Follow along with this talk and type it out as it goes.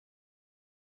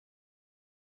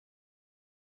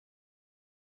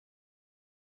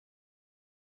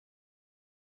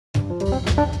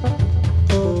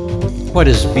What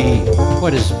is beat?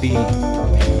 What is beat?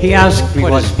 He asked me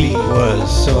what beat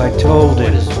was, so I told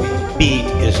him beat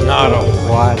is not a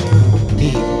what,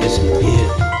 beat is an it.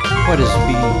 What is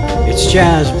beat? It's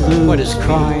jazz blues What is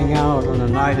crying out on a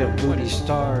night of moody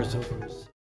stars over.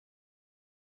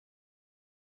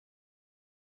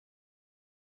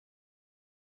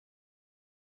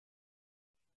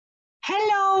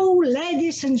 Hello,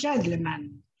 ladies and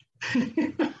gentlemen.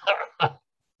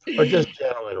 Or just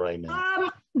gentlemen right now. I'm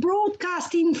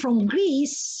broadcasting from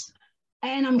Greece,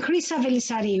 and I'm Chryssa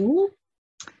Velissariou,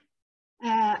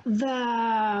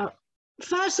 the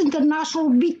first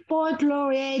international Beat Poet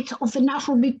Laureate of the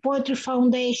National Beat Poetry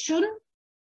Foundation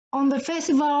on the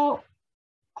festival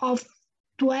of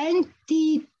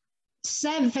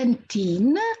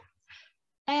 2017.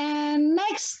 And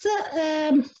next,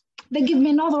 they give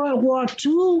me another award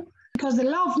too, because they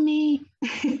love me.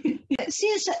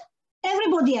 Since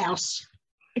everybody else,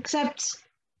 except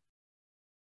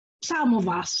some of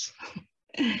us,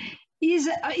 is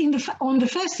on the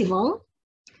festival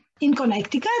in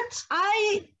Connecticut,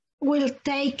 I will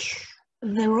take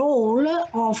the role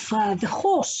of the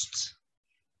host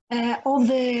of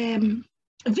the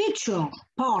virtual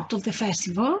part of the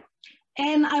festival,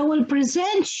 and I will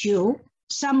present you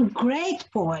some great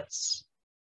poets,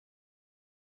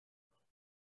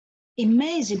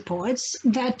 amazing poets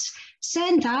that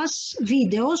sent us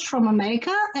videos from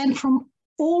America and from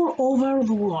all over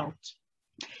the world.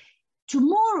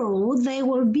 Tomorrow there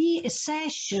will be a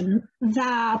session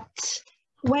that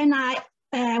when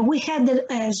we had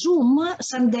a Zoom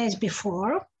some days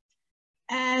before,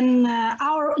 and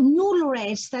our new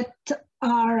laureates that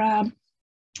are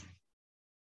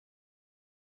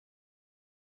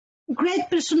great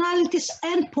personalities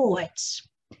and poets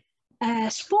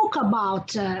spoke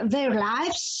about their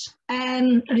lives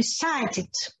and recited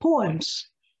poems.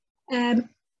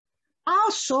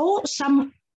 Also,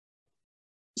 some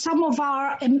of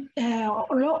our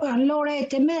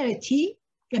laureate emeriti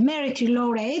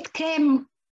laureate came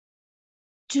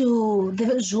to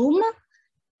the Zoom,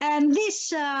 and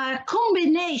this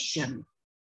combination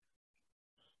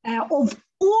of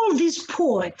all these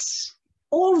poets,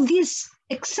 all these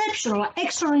exceptional,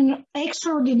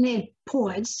 extraordinary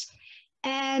poets,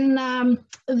 and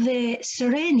the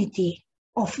serenity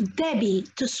of Debbie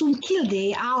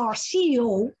Tosun-Kildee, our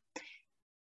CEO,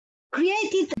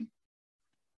 created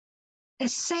a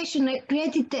session,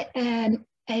 created a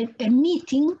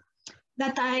meeting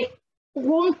that I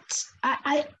will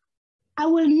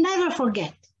never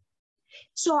forget.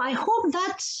 So I hope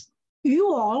that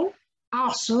you all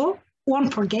also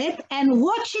won't forget and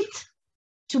watch it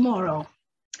tomorrow.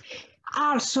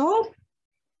 Also,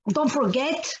 don't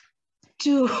forget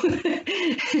to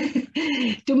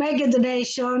to make a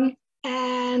donation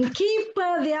and keep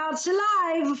the arts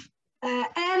alive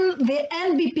and the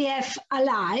NBPF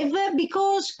alive,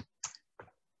 because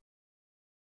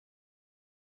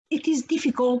it is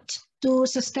difficult to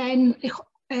sustain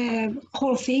a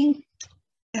whole thing,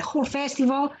 a whole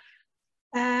festival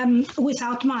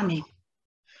without money.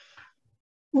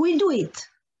 We do it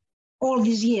all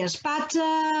these years, but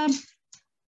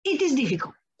it is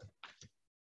difficult.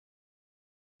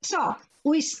 So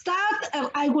we start.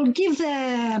 I will give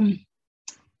the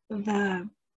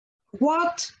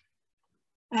award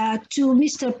to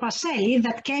Mr. Parcelli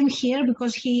that came here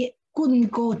because he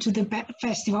couldn't go to the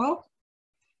festival,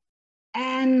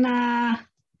 and I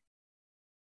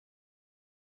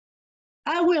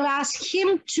will ask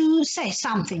him to say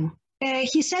something.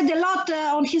 He said a lot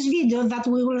on his video that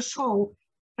we will show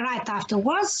right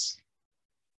afterwards.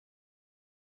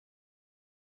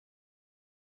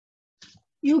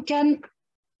 You can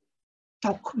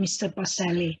talk, Mr.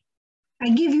 Parcelli. I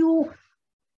give you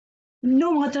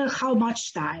no matter how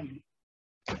much time.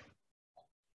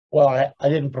 Well, I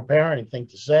didn't prepare anything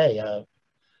to say.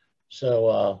 Say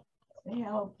how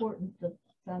important the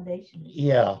foundation is.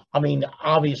 Yeah, I mean,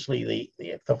 obviously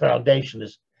the foundation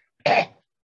is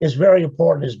very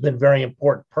important, has been very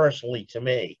important personally to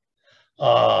me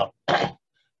by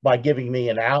giving me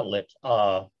an outlet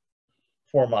for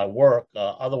my work.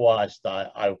 Otherwise,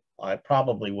 I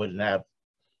probably wouldn't have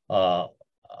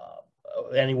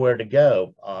anywhere to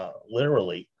go,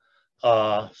 literally.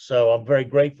 So I'm very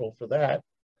grateful for that.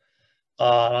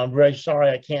 I'm very sorry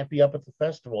I can't be up at the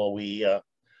festival. We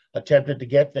attempted to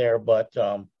get there, but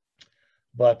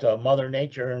Mother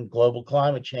Nature and global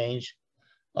climate change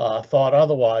thought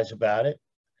otherwise about it,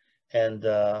 and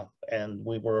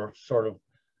we were sort of,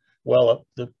 well,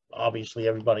 obviously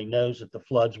everybody knows that the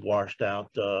floods washed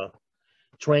out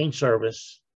train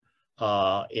service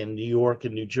in New York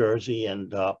and New Jersey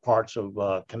and parts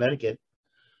of Connecticut.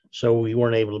 so we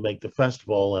weren't able to make the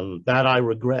festival, and that I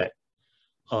regret.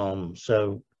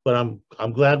 But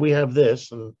I'm glad we have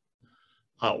this, and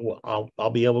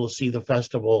I'll be able to see the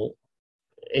festival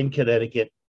in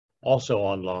Connecticut also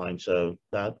online. So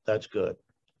that's good.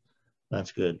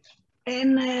 That's good.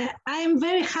 And I'm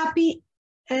very happy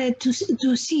to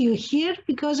see you here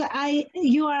because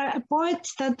you are a poet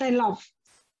that I love.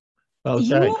 Oh, you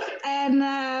thanks. And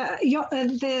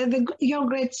your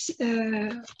great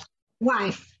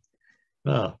wife.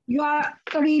 Oh. You are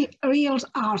a real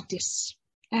artist,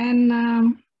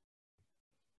 and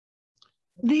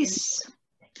this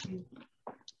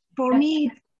for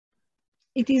me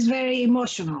it is very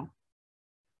emotional.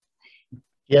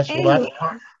 Yes, well,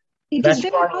 it is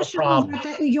very emotional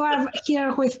that you are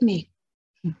here with me.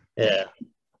 Yeah.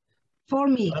 For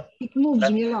me, it moves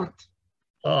me a lot.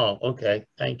 Oh, okay.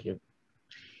 Thank you.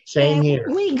 Same here.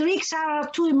 We Greeks are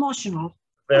too emotional.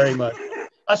 Very much.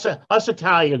 Us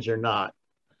Italians are not.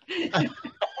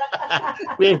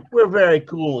 We're very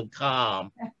cool and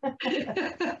calm.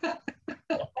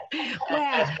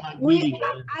 Well,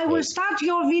 I will start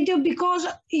your video because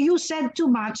you said too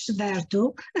much there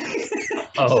too.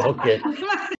 Oh, okay.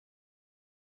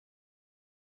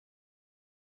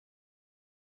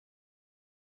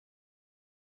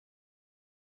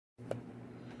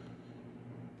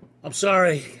 I'm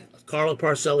sorry, Carlo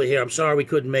Parcelli here. I'm sorry we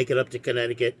couldn't make it up to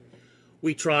Connecticut.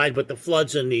 We tried, but the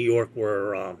floods in New York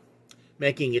were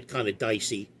making it kind of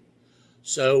dicey.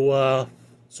 So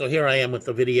here I am with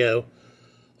the video.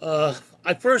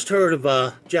 I first heard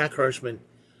of Jack Hirschman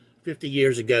 50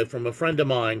 years ago from a friend of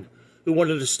mine who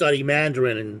wanted to study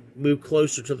Mandarin and move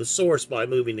closer to the source by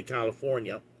moving to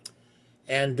California.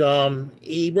 And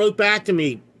he wrote back to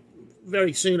me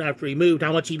very soon after he moved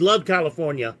how much he loved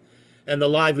California and the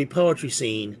lively poetry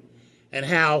scene, and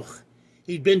how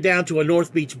he'd been down to a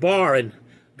North Beach bar and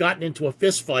gotten into a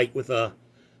fist fight with a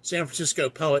San Francisco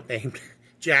poet named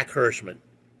Jack Hirschman.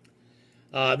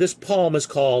 This poem is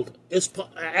called,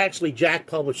 actually Jack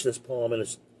published this poem in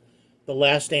the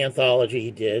last anthology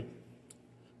he did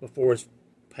before his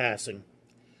passing.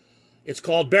 It's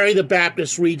called Barry the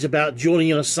Baptist Reads About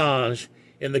Julian Assange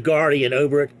in The Guardian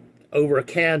over at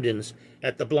Camden's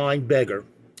at the Blind Beggar.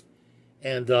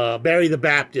 And Barry the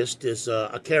Baptist is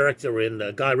a character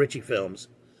in Guy Ritchie films,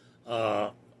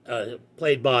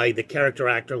 played by the character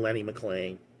actor Lenny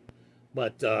McLean.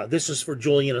 But this is for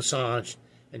Julian Assange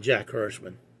and Jack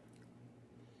Hirschman.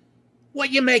 What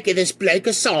you make of this bloke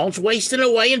Assange wasting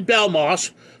away in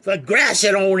Belmarsh for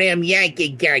grassing on them Yankee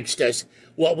gangsters?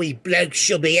 What we blokes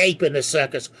should be aping the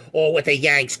circus, or what the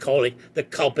Yanks call it, the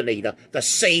company, the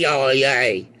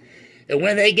CIA. And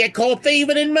when they get caught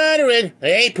thieving and murdering,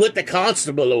 they put the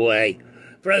constable away.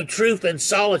 Throw truth in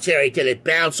solitary till it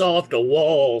bounce off the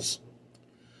walls.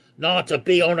 Not to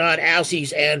be on that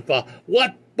Elsie's end for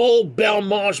what Bull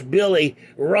Belmarsh Billy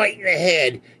right in the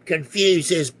head confused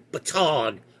his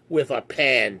baton with a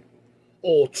pen.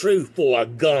 All truth for a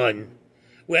gun.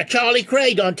 Where Charlie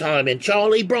Cray done time and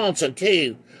Charlie Bronson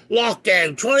too. Locked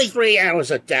down 23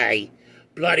 hours a day.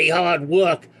 Bloody hard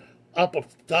work up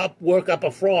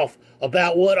a froth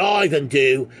about what Ivan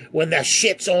do when the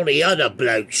shit's on the other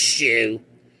bloke's shoe.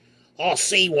 I'll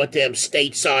see what them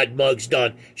stateside mugs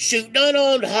done, shooting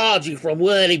unarmed Haji from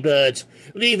whirlybirds,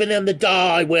 leaving them to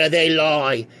die where they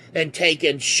lie, and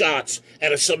taking shots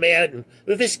at a Samaritan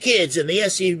with his kids in the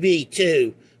SUV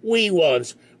too, wee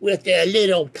ones with their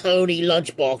little pony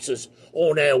lunchboxes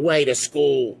on their way to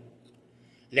school.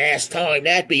 Last time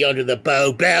that'd be under the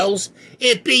Bow Bells,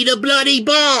 it'd be the bloody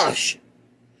Bosch.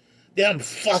 Them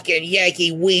fucking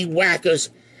Yankee weed whackers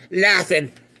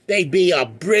laughing, they'd be a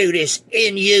brutish,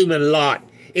 inhuman lot.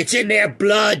 It's in their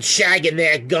blood shagging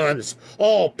their guns,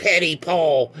 all petty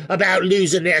Paul about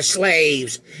losing their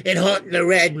slaves and hunting the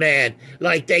red man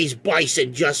like they's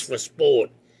bison just for sport.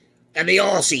 And the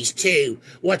Aussies, too,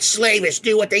 what slavish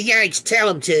do what the Yanks tell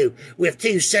 'em to, with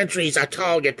 2 centuries of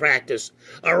target practice,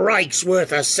 a Reich's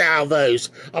worth of salvos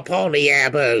upon the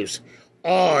abos.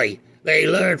 Aye, they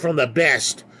learn from the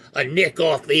best, a nick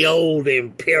off the old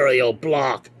imperial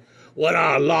block, what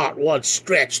our lot once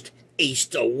stretched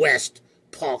east to west,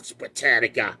 Pax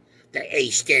Britannica, the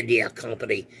East India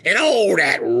Company, and all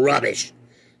that rubbish,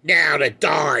 now to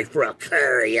die for a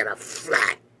curry and a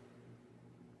flat.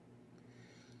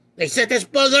 They set this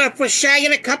bugger up for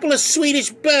shagging a couple of Swedish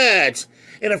birds,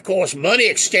 and of course money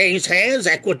exchanged hands.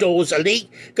 Ecuador's elite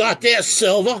got their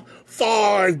silver,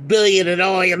 $5 billion in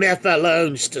IMF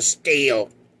loans to steal.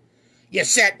 You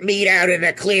set meat out in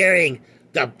the clearing,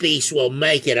 the beast will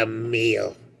make it a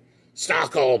meal.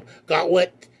 Stockholm got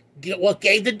what what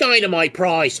gave the dynamite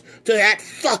prize to that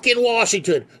fucking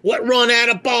Washington, what run out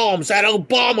of bombs, that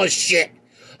Obama shit.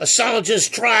 Assange's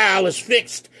trial is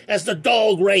fixed as the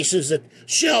dog races at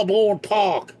Shelbourne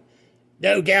Park.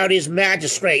 No doubt his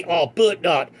magistrate, or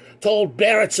Butnot, told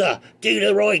Beritza do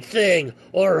the right thing,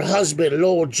 or her husband,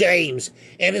 Lord James,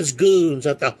 and his goons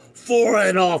at the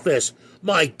Foreign Office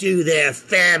might do their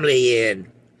family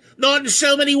in. Not in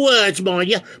so many words, mind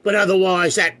you, but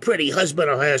otherwise that pretty husband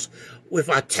of hers, with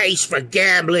a taste for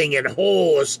gambling and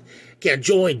whores, can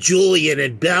join Julian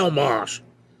in Belmarsh.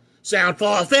 Sound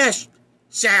far-fetched?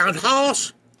 Sound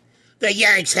harsh? The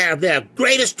Yanks have their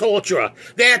greatest torturer,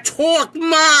 their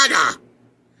Torquemada.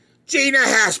 Gina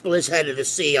Haspel is head of the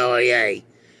CIA.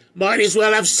 Might as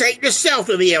well have Satan herself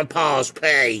in the Empire's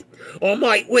pay. Or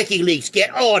might WikiLeaks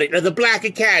get audit of the black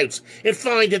accounts and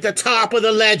find at the top of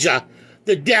the ledger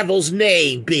the devil's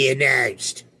name be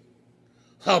announced.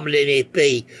 Humbling it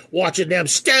be, watching them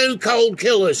stone-cold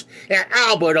killers at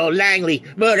Albert or Langley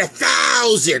murder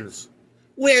thousands,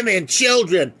 women,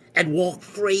 children, and walk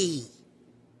free.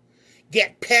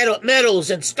 Get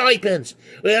medals and stipends.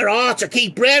 There are to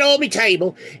keep bread on me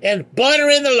table and butter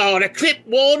in the larder, clip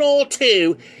one or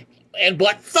two, and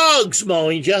but thugs,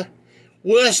 mind you,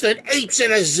 worse than apes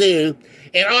in a zoo,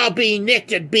 and I'll be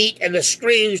nicked and beat and the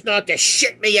screws not to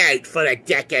shit me out for a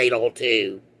decade or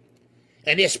two.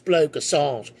 And this bloke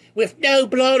Assange, with no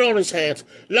blood on his hands,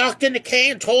 locked in the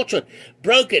can, tortured,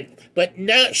 broken, but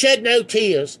shed no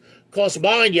tears, 'cause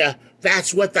mind you,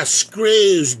 that's what the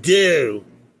screws do.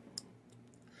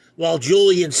 While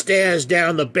Julian stares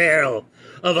down the barrel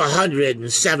of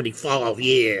 175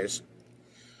 years.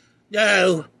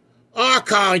 No, our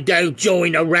kind don't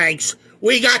join the ranks.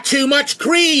 We got too much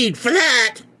creed for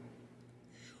that.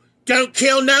 Don't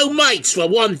kill no mates, for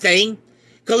one thing.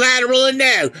 Collateral and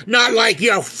no, not like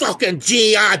your fucking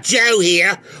G.I. Joe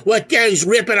here, what goes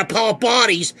ripping apart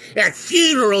bodies at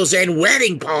funerals and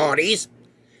wedding parties.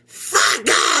 Fuck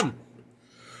them!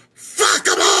 Fuck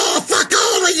them all! Fuck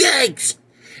all the Yanks!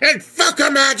 And fuck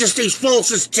Her Majesty's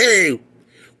forces too!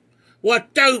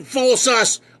 What don't force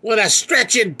us, what a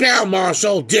stretching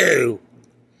Belmarsh'll do!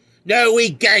 No, we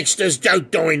gangsters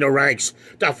don't join the ranks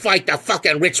to fight the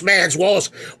fucking rich man's wars.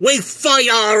 We fight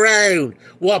our own.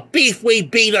 What beef we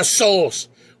be the sauce.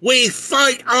 We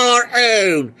fight our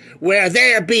own, where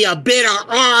there be a bit of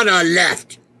honor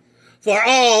left. For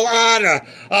all honor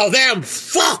of them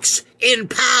fucks in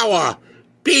power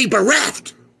be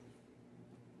bereft.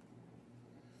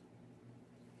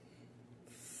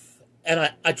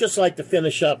 And I'd just like to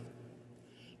finish up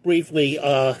briefly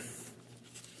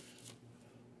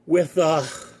with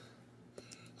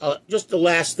just the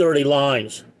last 30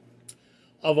 lines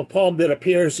of a poem that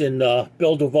appears in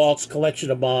Bill DeVault's collection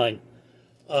of mine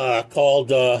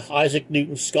called Isaac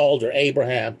Newton's Sculptor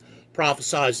Abraham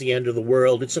Prophesies the End of the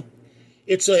World. It's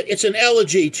an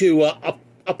elegy to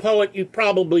a poet you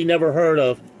probably never heard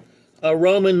of, a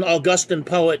Roman Augustan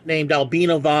poet named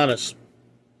Albinovanus,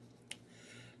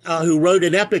 who wrote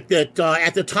an epic that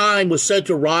at the time was said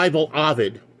to rival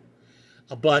Ovid.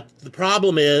 But the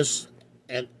problem is,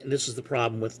 and this is the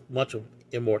problem with much of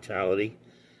immortality,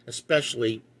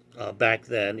 especially back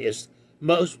then, is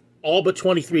all but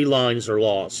 23 lines are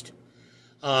lost.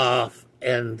 This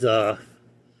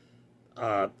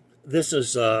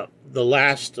is the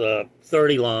last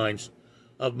 30 lines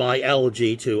of my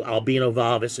elegy to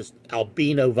Albinovanus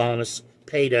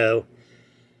Pedo,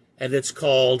 and it's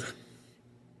called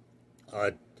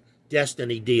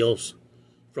Destiny Deals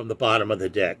from the Bottom of the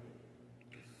Deck.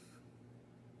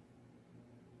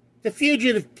 The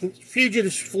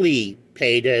fugitives flee,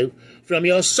 Pedo, from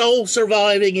your sole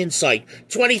surviving insight.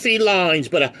 23 lines,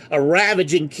 but a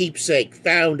ravaging keepsake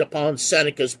found upon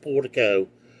Seneca's portico.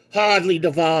 Hardly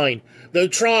divine, though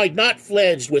tried, not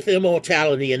fledged with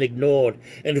immortality and ignored,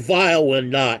 and vile when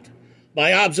not.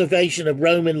 By observation of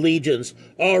Roman legions,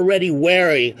 already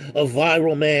wary of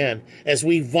viral man, as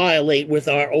we violate with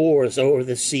our oars o'er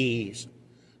the seas.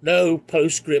 No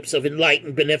postscripts of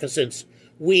enlightened beneficence,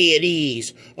 we at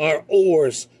ease, our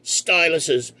oars,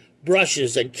 styluses,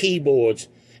 brushes, and keyboards,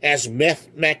 as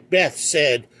Macbeth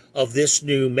said of this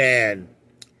new man,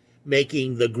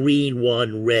 making the green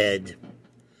one red.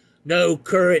 No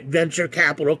current venture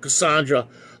capital Cassandra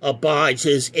abides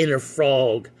his inner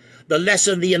frog. The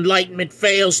lesson the Enlightenment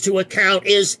fails to account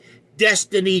is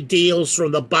destiny deals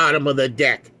from the bottom of the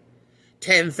deck.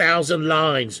 10,000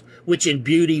 lines, which in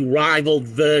beauty rivaled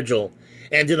Virgil,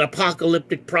 and in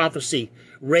apocalyptic prophecy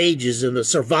rages in the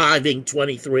surviving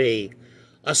 23.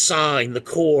 A sign, the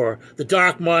core, the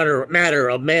dark matter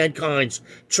of mankind's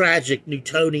tragic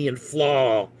Newtonian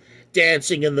flaw.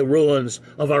 dancing in the ruins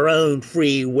of our own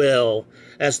free will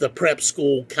as the prep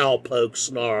school cowpoke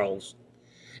snarls.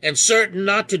 And certain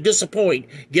not to disappoint,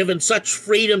 given such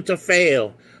freedom to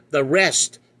fail, the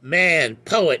rest, man,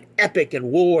 poet, epic,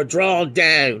 and war drawn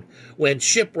down when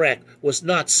shipwreck was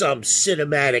not some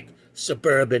cinematic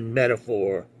suburban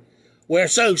metaphor, where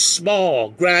so small,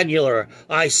 granular,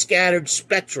 I scattered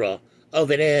spectra of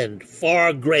an end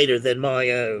far greater than my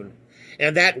own,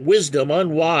 and that wisdom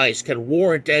unwise can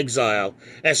warrant exile,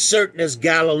 as certain as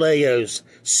Galileo's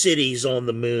cities on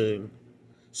the moon.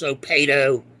 So,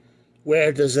 Pato,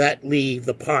 where does that leave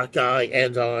the park eye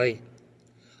and I?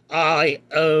 I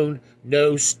own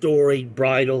no storied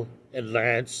bridle and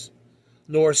lance,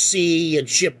 nor sea and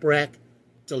shipwreck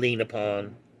to lean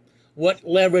upon. What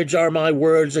leverage are my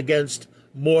words against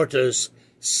mortar's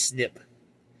snip?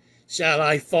 Shall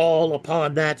I fall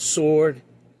upon that sword,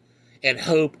 and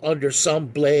hope under some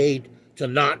blade to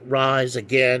not rise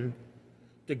again,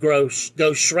 to go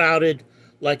shrouded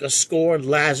like a scorned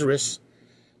Lazarus,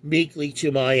 meekly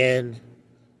to my end,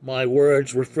 my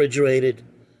words refrigerated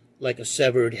like a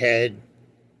severed head,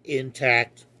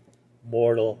 intact,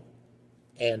 mortal,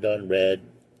 and unread?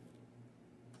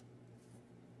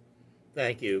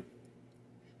 Thank you.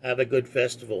 Have a good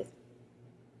festival.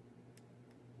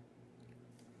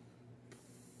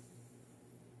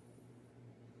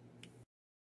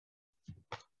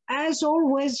 As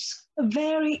always,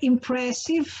 very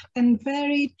impressive and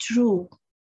very true.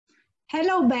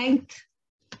 Hello, Bengt.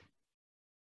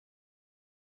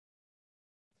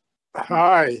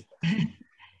 Hi.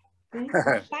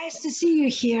 Nice to see you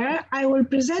here. I will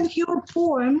present your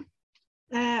poem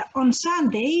on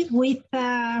Sunday with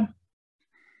the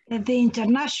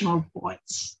international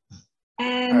poets.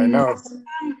 And I know.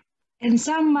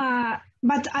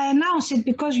 But I announce it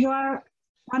because you are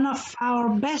one of our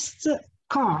best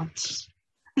cards.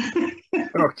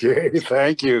 Okay,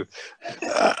 thank you.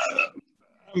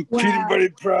 I'm feeling very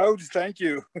proud. Thank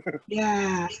you.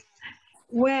 Yeah.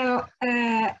 Well,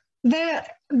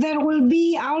 there will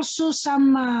be also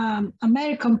some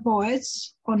American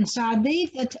poets on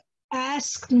Saturday that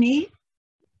asked me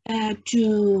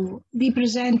to be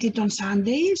presented on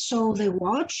Sunday, so they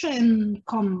watch and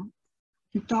come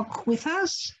and talk with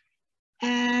us.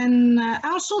 And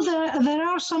also there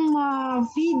are some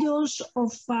videos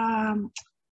of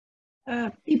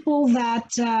people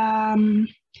that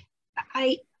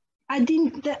I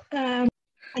didn't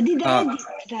edit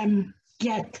them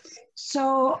yet,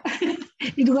 so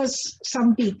it was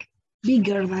some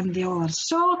bigger than the others.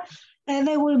 So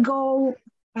they will go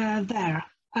there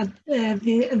at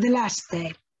the last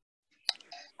day.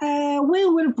 We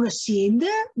will proceed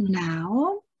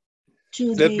now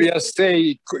to Let me just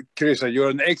say, Chryssa, you're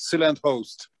an excellent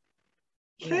host.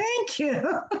 Thank you.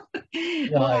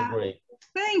 Yeah, I agree.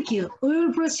 Thank you. We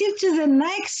will proceed to the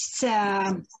next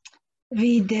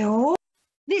video.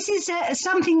 This is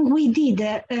something we did,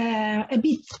 a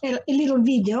little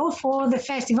video for the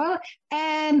festival,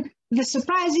 and the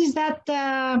surprise is that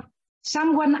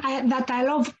someone that I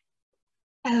love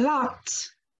a lot,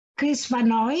 Chris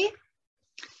Vanoy,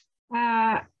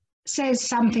 says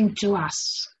something to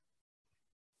us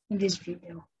in this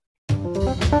video.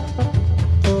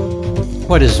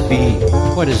 What is B?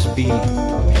 What is B?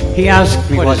 He asked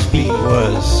me what beat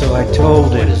was, so I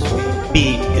told him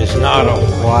beat is not a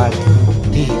what,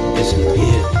 beat is an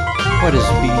it. What is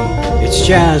B? It's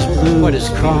jazz blues. What is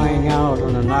crying out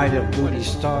on a night of moody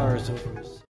stars over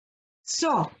us.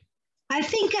 So, I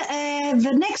think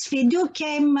the next video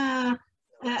came up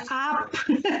by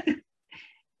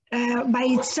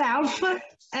itself,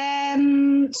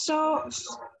 and so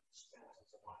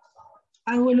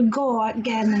I will go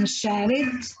again and share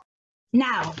it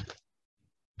now.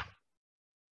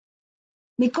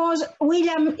 Because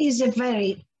William is a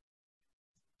great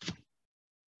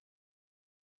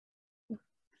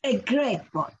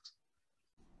poet.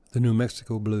 The New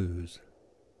Mexico Blues.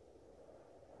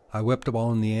 I wept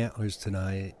upon the antlers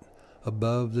tonight,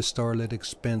 above the starlit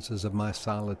expanses of my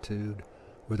solitude,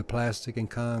 where the plastic and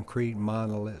concrete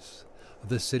monoliths of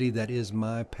the city that is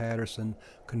my Patterson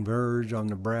converge on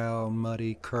the brown,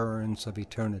 muddy currents of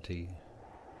eternity.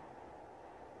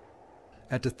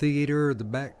 At the theater, the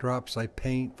backdrops I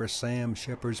paint for Sam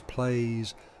Shepard's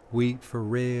plays weep for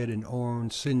red and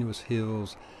orange sinuous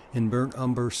hills in burnt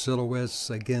umber silhouettes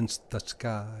against the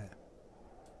sky.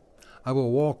 I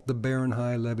will walk the barren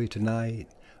high levee tonight.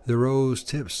 The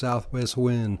rose-tipped southwest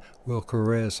wind will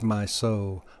caress my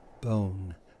soul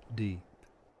bone deep.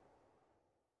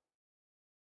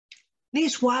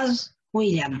 This was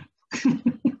William.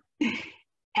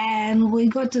 And we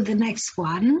go to the next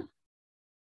one.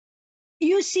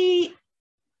 You see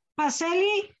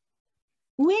Parcelli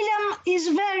William is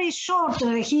very short.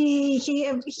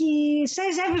 He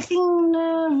says everything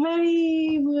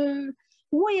very.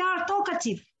 We are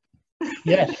talkative.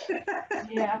 Yes.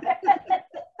 Yeah.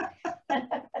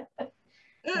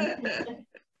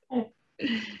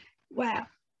 Well,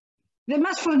 they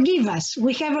must forgive us.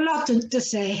 We have a lot to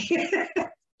say.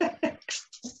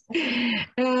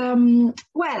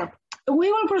 Well,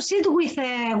 we will proceed with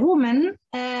a woman,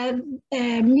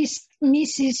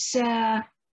 Mrs.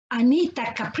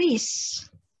 Anita Caprice,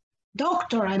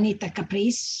 Dr. Anita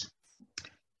Caprice,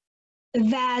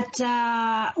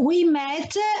 that we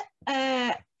met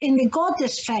in the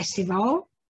Goddess Festival.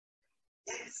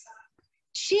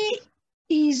 She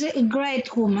is a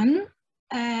great woman,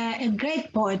 a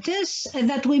great poetess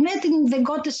that we met in the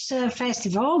Goddess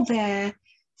Festival, the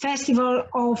festival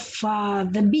of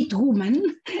the beat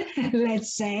women,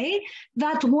 let's say,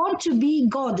 that want to be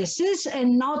goddesses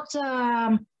and not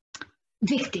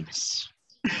victims.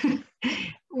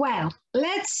 Well,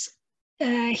 let's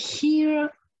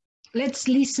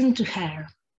listen to her.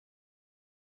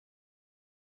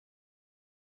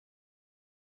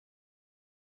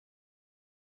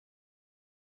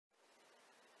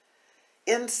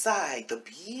 Inside the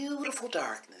beautiful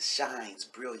darkness shines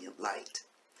brilliant light.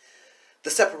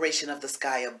 The separation of the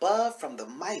sky above from the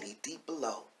mighty deep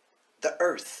below. The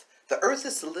earth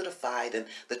is solidified and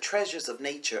the treasures of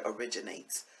nature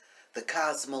originates. The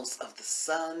cosmos of the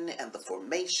sun and the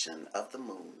formation of the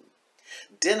moon.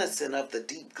 Denizen of the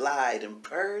deep glide and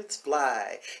birds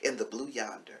fly in the blue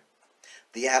yonder.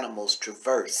 The animals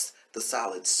traverse the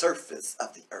solid surface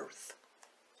of the earth.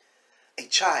 A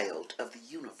child of the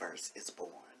universe is born.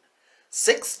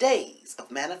 6 days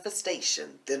of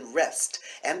manifestation, then rest,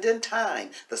 and in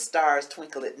time the stars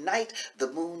twinkle at night, the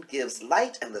moon gives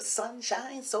light, and the sun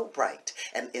shines so bright.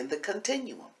 And in the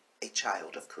continuum, a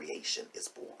child of creation is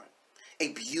born. A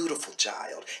beautiful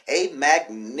child, a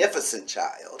magnificent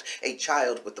child, a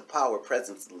child with the power,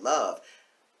 presence, and love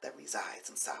that resides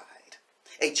inside.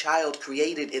 A child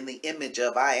created in the image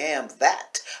of I am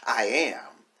that I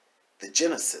am, the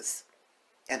Genesis.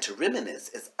 And to reminisce,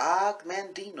 as Og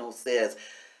Mandino says,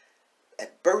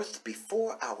 at birth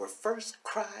before our first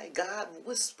cry, God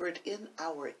whispered in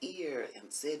our ear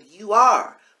and said, you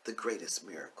are the greatest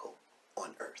miracle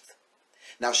on earth.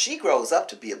 Now she grows up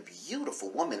to be a beautiful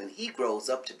woman, and he grows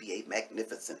up to be a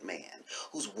magnificent man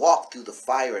who's walked through the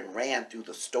fire and ran through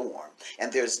the storm.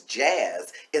 And there's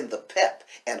jazz in the pep,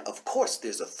 and of course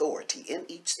there's authority in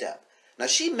each step. Now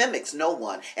she mimics no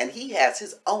one, and he has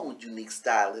his own unique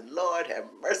style, and Lord have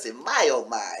mercy, my oh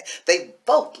my, they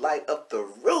both light up the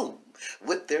room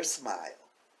with their smile.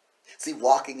 See,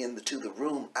 walking into the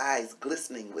room, eyes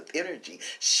glistening with energy,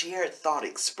 shared thought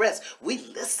expressed, we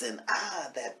listen,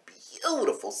 that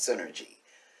beautiful synergy.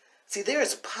 See, there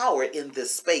is power in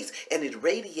this space, and it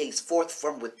radiates forth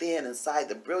from within inside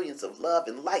the brilliance of love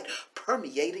and light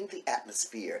permeating the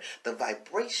atmosphere. The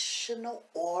vibrational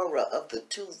aura of the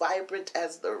two vibrant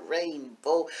as the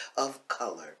rainbow of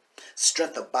color.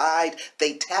 Strength abide,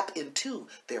 they tap into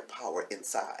their power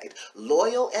inside.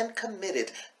 Loyal and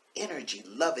committed, energy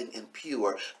loving and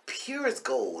pure. Pure as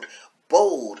gold,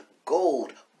 bold,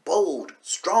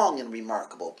 strong and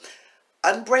remarkable.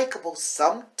 Unbreakable,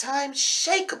 sometimes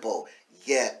shakeable,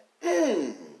 yet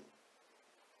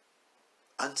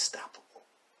unstoppable.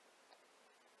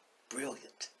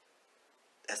 Brilliant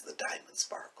as the diamond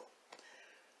sparkle.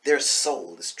 Their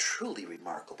soul is truly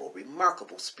remarkable,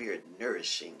 remarkable spirit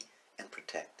nourishing and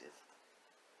protective.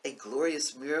 A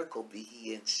glorious miracle be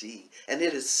he and she, and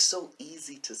it is so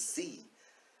easy to see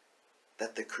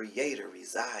that the Creator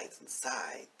resides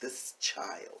inside this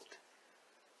child,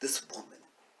 this woman,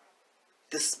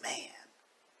 this man,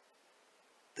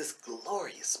 this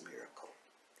glorious miracle,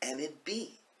 and it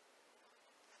be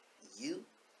you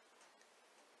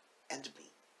and me.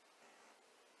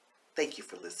 Thank you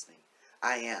for listening.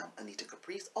 I am Anita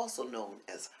Caprice, also known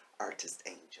as Artist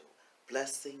Angel.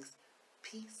 Blessings,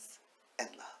 peace, and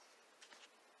love.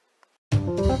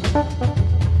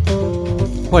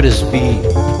 What is B?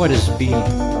 What is B?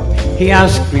 He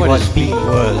asked me what beat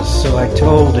was, so I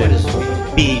told him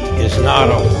beat is not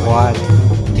a what,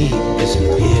 beat is an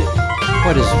id.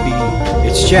 What is B?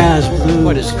 It's jazz blues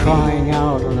What is crying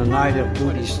out on a night of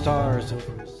moody stars.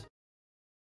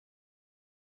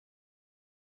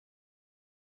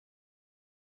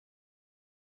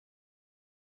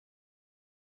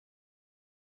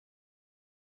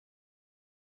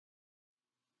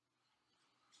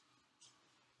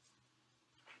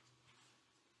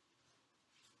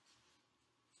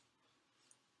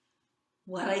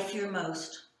 What I fear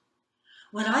most.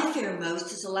 What I fear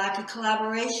most is a lack of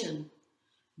collaboration.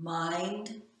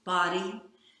 Mind, body,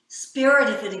 Spirit,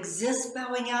 if it exists,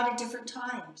 bowing out at different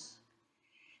times.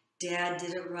 Dad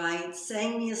did it right,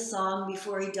 sang me a song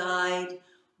before he died,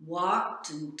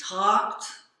 walked and talked,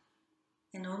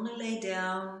 and only lay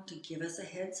down to give us a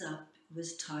heads up. It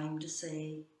was time to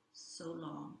say so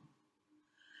long.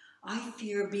 I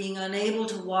fear being unable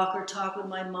to walk or talk when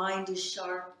my mind is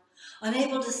sharp,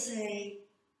 unable to say,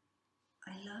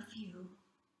 I love you.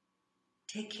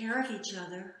 Take care of each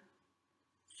other.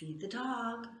 Feed the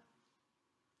dog.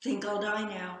 Think I'll die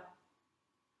now.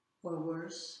 Or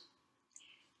worse,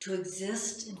 to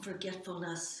exist in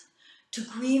forgetfulness, to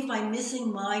grieve my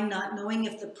missing mind, not knowing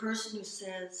if the person who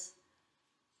says,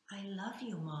 I love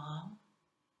you, Mom,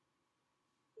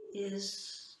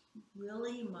 is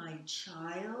really my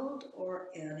child or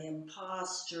an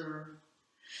imposter.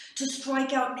 To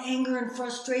strike out in anger and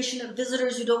frustration at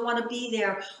visitors who don't want to be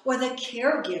there, or the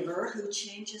caregiver who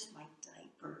changes my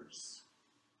diapers.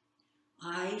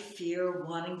 I fear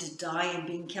wanting to die and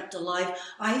being kept alive.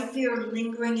 I fear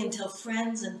lingering until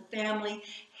friends and family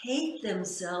hate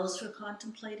themselves for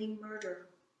contemplating murder.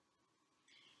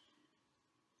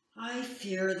 I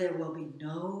fear there will be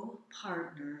no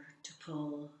partner to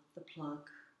pull the plug.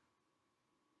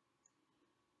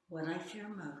 What I fear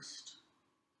most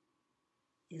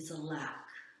is a lack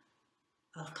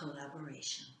of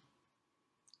collaboration.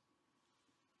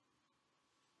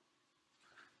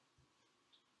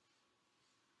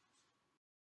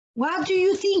 What do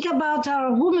you think about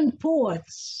our women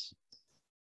poets?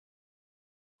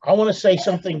 I want to say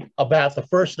something about the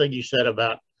first thing you said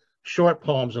about short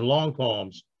poems and long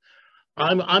poems.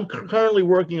 I'm currently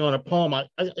working on a poem.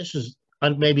 This is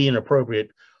maybe inappropriate,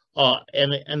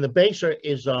 and the baser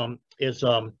is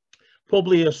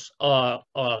Publius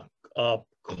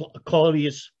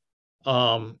Claudius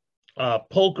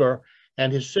Pulcher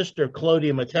and his sister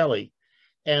Claudia Metelli.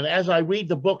 And as I read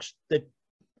the books that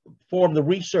form the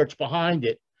research behind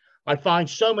it, I find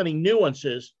so many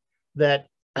nuances that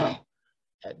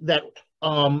that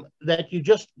you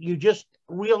just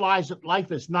realize that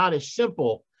life is not as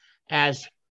simple as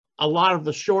a lot of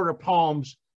the shorter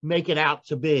poems make it out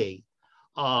to be.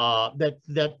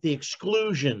 That the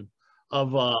exclusion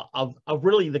of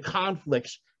really the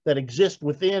conflicts that exist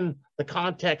within the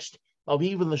context of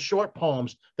even the short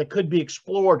poems that could be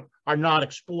explored are not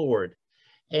explored.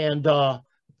 And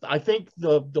I think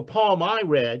the poem I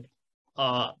read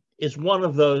is one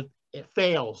of those. It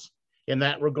fails in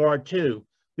that regard too,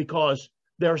 because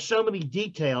there are so many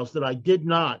details that I did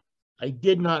not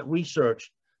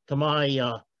research to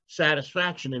my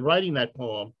satisfaction in writing that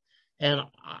poem. And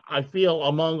I feel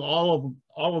among all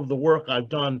of the work I've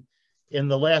done in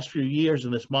the last few years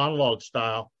in this monologue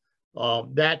style,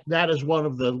 that is one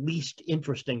of the least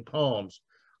interesting poems.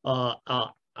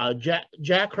 Jack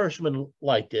Hirschman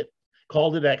liked it,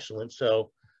 called it excellent,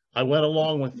 so I went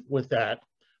along with that.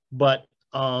 But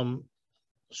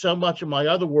so much of my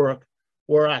other work,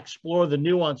 where I explore the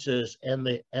nuances and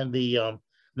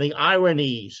the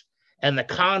ironies and the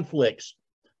conflicts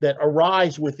that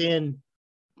arise within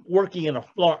working in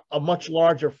a much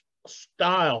larger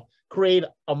style, create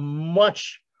a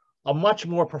much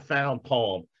more profound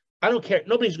poem. I don't care.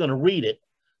 Nobody's going to read it,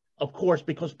 of course,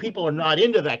 because people are not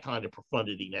into that kind of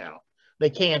profundity now.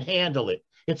 They can't handle it.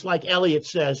 It's like Eliot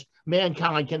says,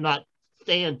 mankind cannot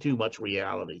stand too much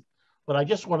reality. But I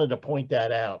just wanted to point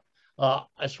that out.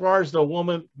 As far as the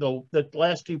woman, the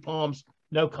last two poems,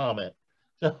 no comment.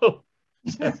 So.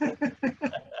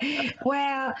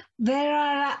 Well, there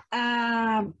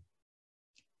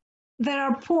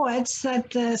are poets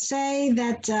that say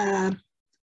that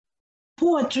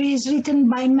poetry is written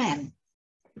by men.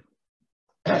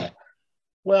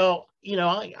 Well, you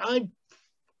know,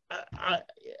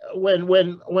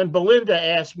 when Belinda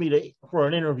asked me for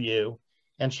an interview,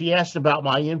 and she asked about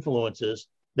my influences,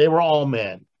 they were all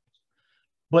men,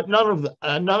 but none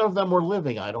of them were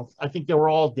living. I think they were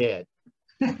all dead.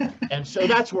 And so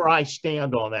that's where I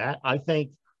stand on that. I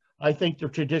think the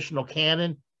traditional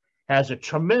canon has a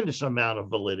tremendous amount of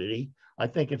validity. I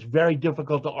think it's very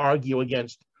difficult to argue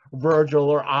against Virgil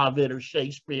or Ovid or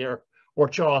Shakespeare or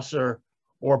Chaucer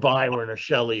or Byron or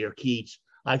Shelley or Keats.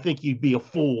 I think you'd be a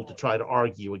fool to try to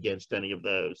argue against any of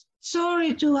those.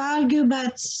 Sorry to argue,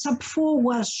 but Sappho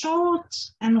was short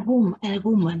and a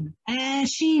woman, and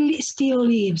she still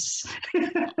lives.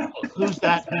 Who's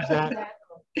that?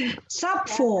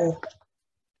 Sappho.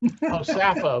 Oh,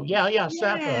 Sappho. Yeah,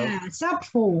 Sappho. Yeah,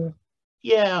 Sappho.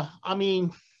 Yeah, I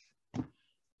mean,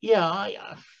 yeah,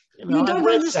 you don't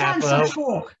understand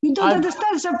Sappho. You don't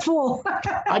understand Sappho.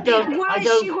 I don't. Why I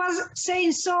don't, she was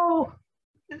saying so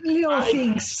little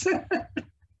things.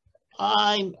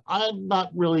 I'm not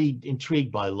really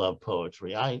intrigued by love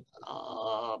poetry.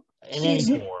 in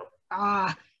any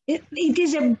form. It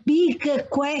is a big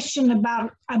question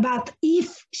about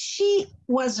if she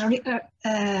was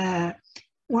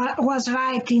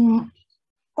writing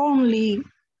only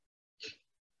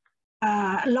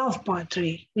love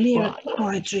poetry, lyric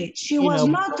poetry. She was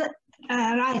not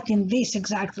writing this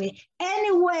exactly.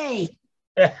 Anyway,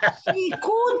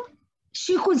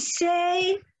 she could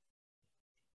say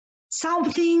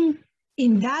something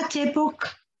in that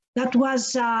epoch that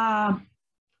was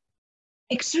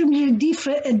extremely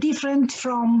different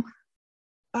from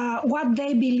what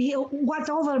they believe, what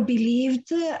others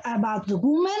believed about the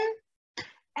woman,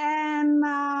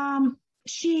 and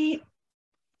she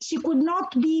could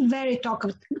not be very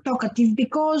talkative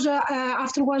because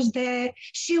afterwards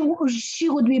she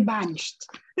would be banished.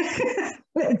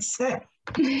 Let's say.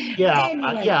 Yeah,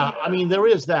 Anyway. yeah. I mean, there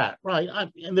is that, right?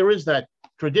 And there is that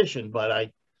tradition, but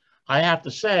I have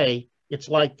to say, it's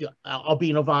like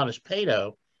Albino Vanis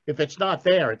Pato. If it's not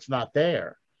there, it's not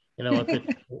there. You know, if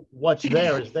it's what's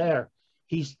there is there.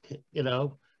 He's, you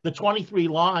know, the 23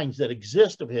 lines that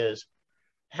exist of his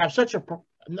have such a,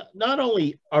 not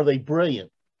only are they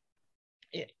brilliant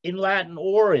in Latin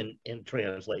or in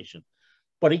translation,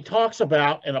 but he talks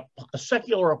about a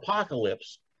secular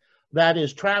apocalypse that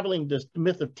is traveling, this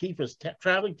myth of Typhus,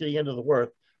 traveling to the end of the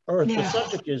earth. Yeah. The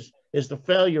subject is the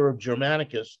failure of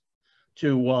Germanicus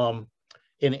to,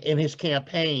 in his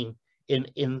campaign in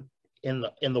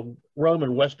the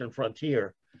Roman Western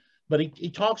frontier. But he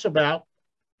talks about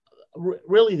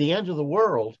really the end of the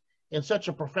world in such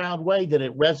a profound way that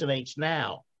it resonates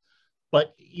now.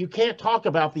 But you can't talk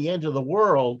about the end of the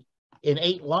world in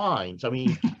 8 lines. I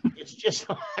mean, it's just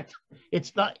not,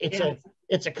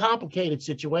 it's a complicated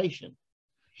situation.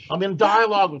 I'm in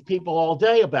dialogue with people all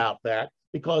day about that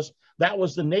because that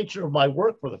was the nature of my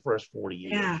work for the first 40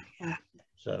 years. Yeah.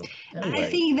 So anyway. I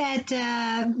think that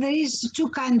there is two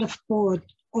kinds of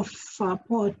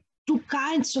two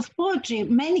kinds of poetry,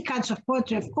 many kinds of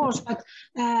poetry, of course, but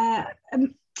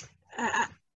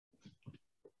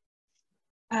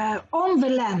on the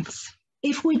length.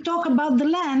 If we talk about the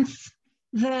length,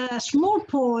 the small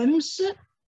poems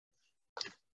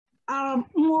are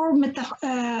more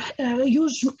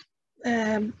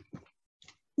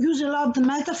use a lot the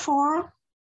metaphor,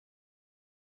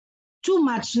 too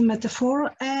much the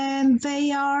metaphor, and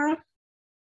they are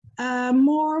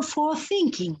more for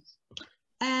thinking.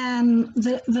 And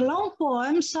the long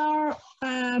poems are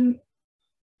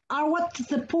what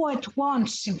the poet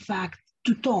wants, in fact,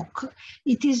 to talk.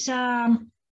 It is to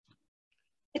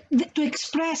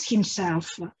express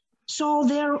himself. So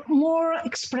they're more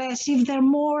expressive, they're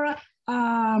more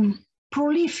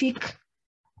prolific,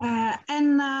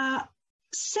 and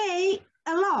say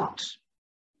a lot.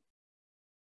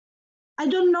 I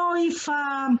don't know if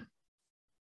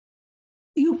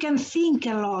you can think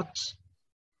a lot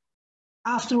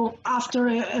after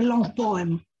a long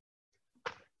poem.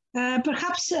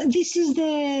 Perhaps this is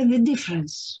the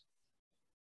difference.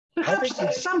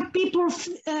 Perhaps some people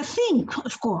think,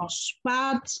 of course,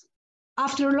 but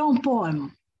after a long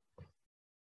poem.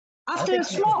 After a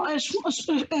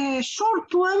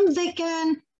short poem, they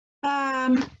can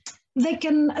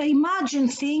imagine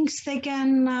things, they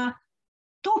can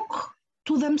talk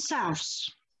to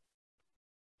themselves.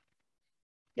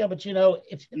 Yeah, but you know,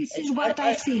 this is what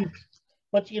I think.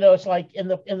 But you know, it's like in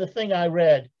the thing I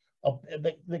read,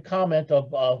 the comment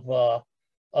of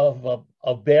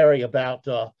Barry about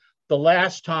the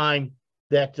last time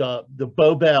that the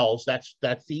Bowbells, that's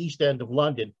the East End of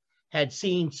London, had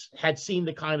seen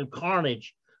the kind of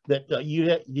carnage that the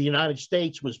United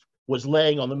States was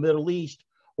laying on the Middle East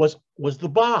was the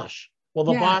Bosch. Well,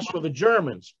 the Bosch were the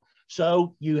Germans.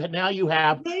 So now you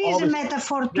have there is a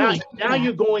metaphor too. Now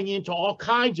you're going into all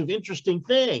kinds of interesting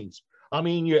things. I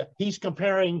mean, he's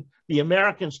comparing the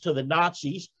Americans to the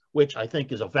Nazis, which I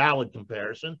think is a valid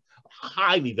comparison,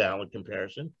 highly valid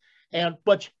comparison.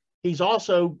 But he's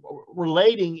also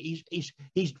relating.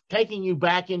 He's taking you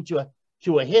back into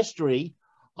a history.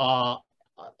 I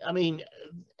mean,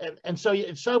 and so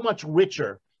it's so much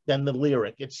richer than the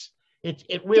lyric. It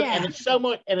really and it's so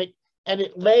much and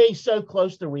it lays so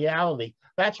close to reality.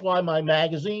 That's why my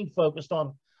magazine focused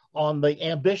on the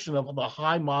ambition of the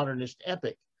high modernist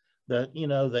epic, the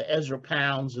Ezra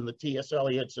Pounds and the T.S.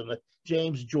 Eliots and the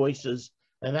James Joyces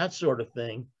and that sort of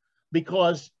thing,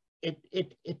 because it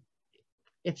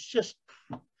just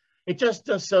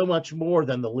does so much more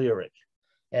than the lyric.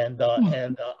 And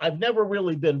I've never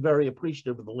really been very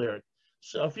appreciative of the lyric.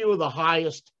 So a few of the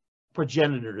highest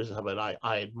progenitors of it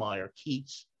I admire.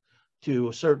 Keats, to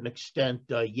a certain extent,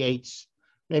 Yeats,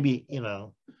 maybe,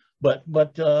 but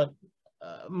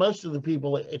most of the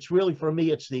people, it's really, for me,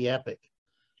 it's the epic.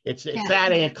 It's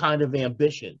that kind of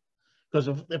ambition. Because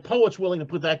if the poet's willing to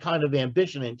put that kind of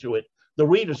ambition into it, the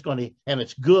reader's going to, and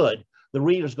it's good, the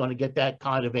reader's going to get that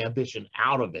kind of ambition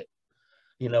out of it.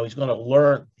 You know, he's going to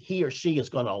learn, he or she is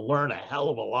going to learn a hell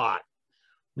of a lot.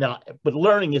 Now, but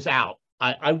learning is out.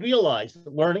 I realize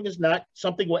that learning is not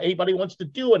something what anybody wants to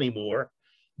do anymore,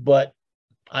 but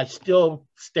I still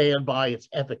stand by its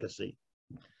efficacy.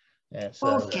 And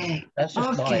so that's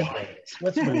just my opinion.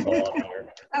 Let's move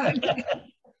on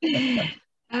here.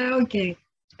 Okay,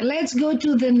 let's go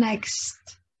to the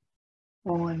next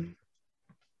poem.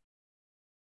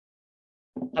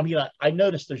 I mean, I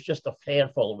noticed there's just a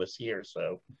handful of us here,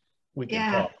 so we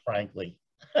can talk frankly.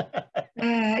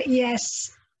 Yes.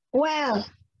 Well,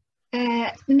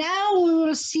 now we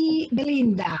will see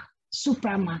Belinda,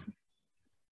 Supraman.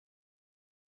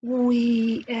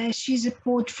 She's a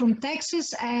poet from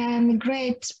Texas and a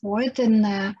great poet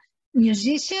and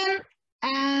musician,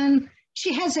 and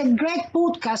she has a great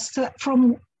podcast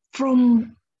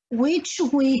from which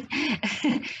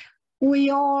we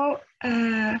all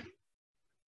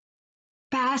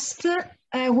passed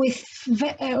with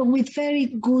very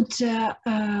good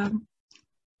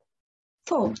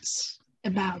thoughts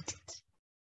about it.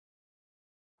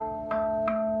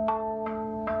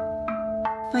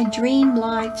 My dream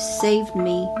life saved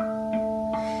me.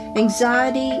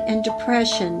 Anxiety and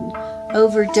depression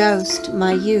overdosed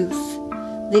my youth.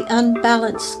 The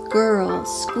unbalanced girl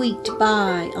squeaked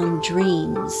by on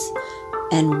dreams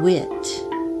and wit.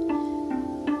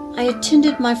 I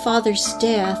attended my father's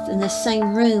death in the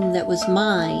same room that was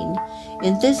mine.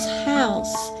 In this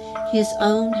house his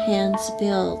own hands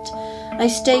built. I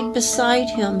stayed beside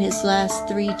him his last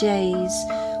 3 days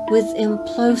with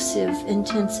implosive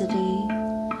intensity.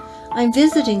 I'm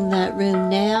visiting that room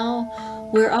now,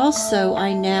 where also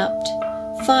I napped,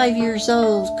 5 years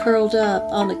old, curled up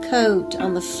on a coat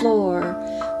on the floor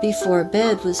before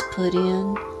bed was put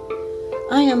in.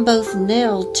 I am both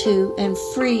nailed to and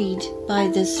freed by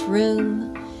this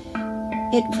room.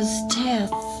 It was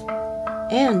death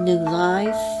and new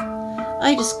life.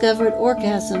 I discovered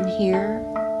orgasm here.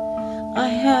 I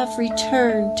have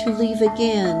returned to leave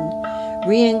again.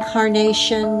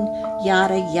 Reincarnation,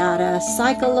 yada yada,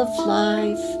 cycle of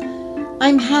life.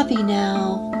 I'm happy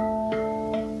now,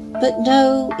 but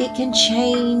know it can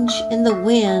change in the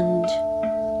wind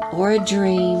or a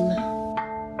dream.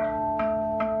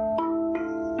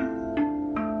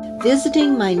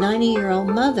 Visiting my 90-year-old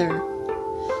mother.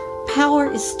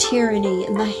 Power is tyranny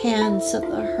in the hands of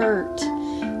the hurt.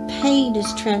 Pain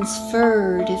is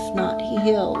transferred if not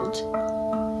healed.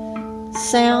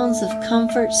 Sounds of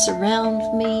comfort surround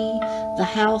me. The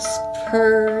house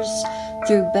purrs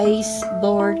through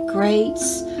baseboard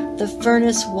grates, the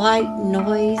furnace white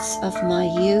noise of my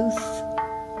youth.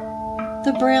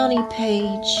 The brownie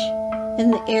page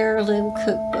in the heirloom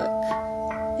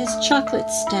cookbook is chocolate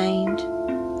stained.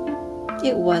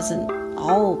 It wasn't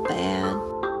all bad.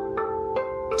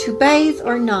 To bathe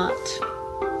or not,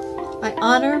 I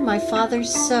honor my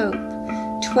father's soap.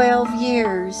 12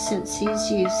 years since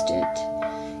he's used it.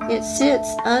 It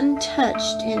sits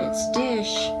untouched in its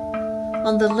dish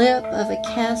on the lip of a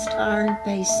cast iron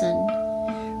basin,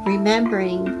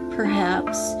 remembering,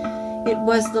 perhaps, it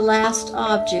was the last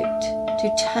object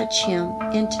to touch him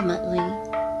intimately.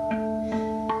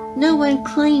 No one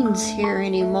cleans here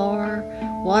anymore.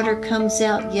 Water comes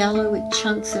out yellow with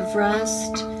chunks of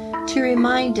rust to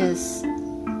remind us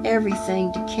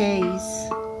everything decays.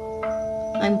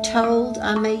 I'm told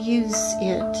I may use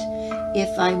it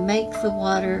if I make the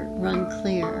water run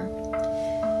clear.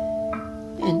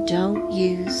 And don't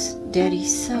use dirty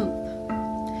soap,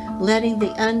 letting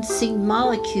the unseen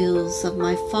molecules of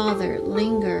my father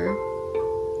linger.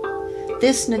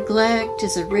 This neglect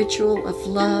is a ritual of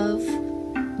love,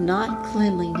 not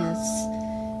cleanliness.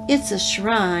 It's a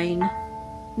shrine,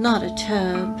 not a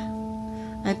tub.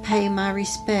 I pay my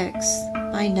respects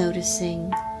by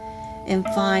noticing and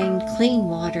find clean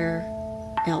water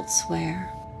elsewhere.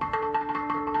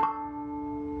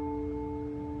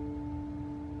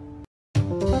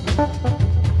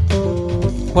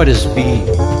 What is beat?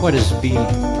 What is beat?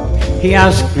 He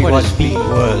asked me what beat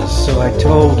was, so I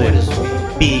told him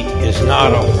beat is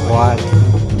not a what,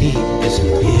 beat is an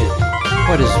it.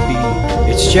 What is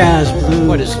beat? It's jazz blues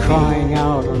What is crying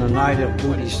out on a night of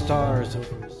moody stars.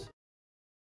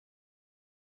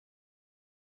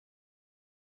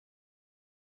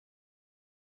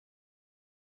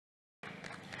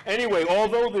 Anyway,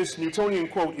 although this Newtonian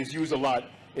quote is used a lot,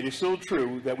 it is still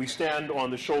true that we stand on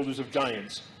the shoulders of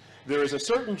giants. There is a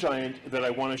certain giant that I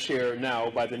want to share now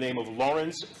by the name of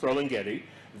Lawrence Ferlinghetti.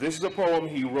 This is a poem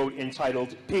he wrote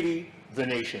entitled Pity the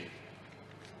Nation.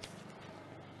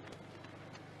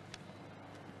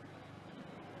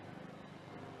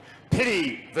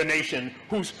 Pity the nation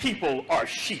whose people are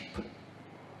sheep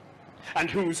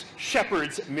and whose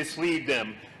shepherds mislead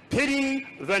them. Pity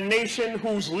the nation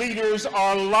whose leaders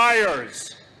are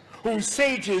liars, whose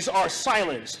sages are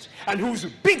silenced, and whose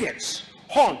bigots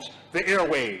haunt the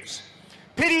airwaves.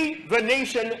 Pity the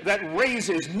nation that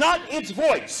raises not its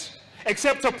voice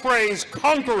except to praise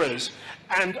conquerors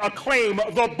and acclaim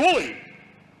the bully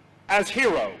as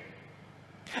hero,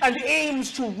 and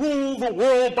aims to rule the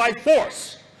world by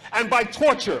force and by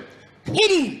torture.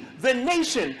 Pity the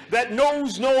nation that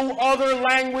knows no other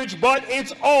language but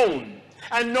its own,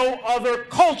 and no other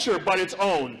culture but its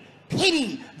own.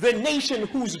 Pity the nation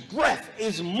whose breath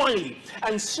is money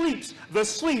and sleeps the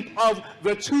sleep of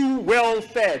the too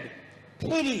well-fed.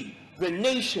 Pity the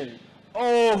nation,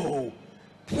 oh,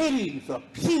 pity the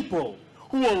people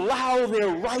who allow their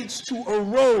rights to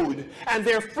erode and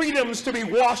their freedoms to be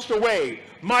washed away.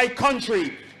 My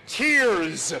country,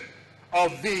 tears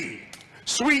of thee,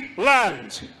 sweet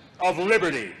land of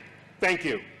liberty. Thank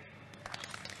you.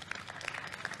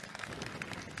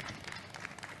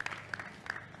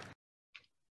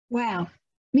 Well,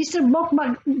 Mr. Bob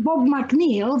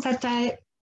McNeil, that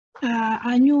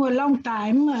I knew a long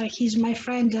time, he's my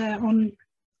friend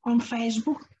on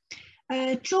Facebook,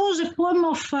 chose a poem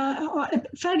of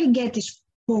Fergie Getty's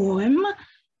poem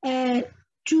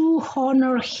to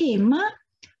honor him.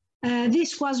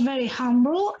 This was very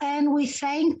humble, and we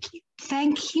thank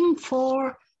him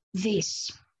for this.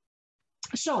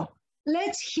 So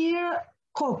let's hear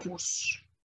Copus.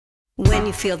 When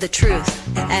you feel the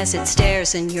truth as it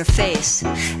stares in your face,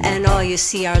 and all you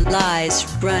see are lies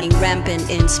running rampant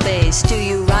in space, do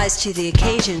you rise to the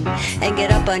occasion and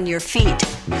get up on your feet,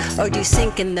 or do you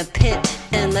sink in the pit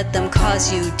and let them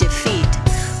cause you defeat?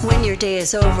 When your day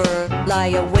is over, lie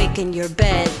awake in your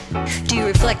bed. Do you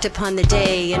reflect upon the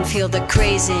day and feel the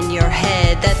craze in your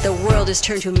head that the world has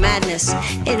turned to madness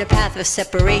in a path of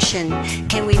separation?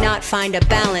 Can we not find a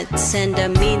balance and a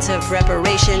means of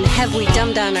reparation? Have we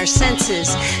dumbed down our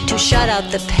senses to shut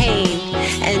out the pain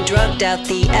and drugged out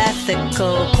the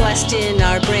ethical quest in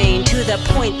our brain to the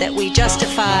point that we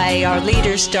justify our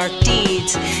leaders' dark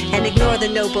deeds and ignore the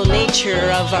noble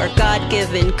nature of our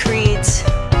God-given creeds?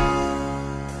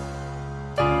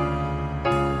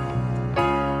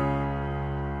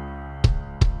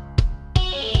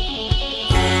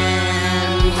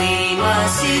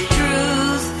 Seek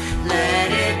truth,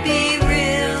 let it be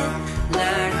real.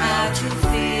 Learn how to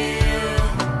feel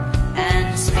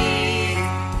and speak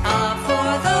up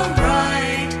for the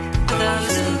right. For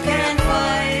those who can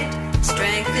fight,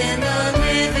 strengthen the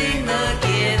living, the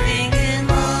giving in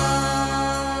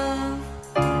love,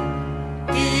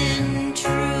 in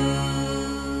truth.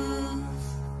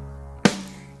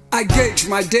 I gauge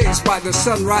my days by the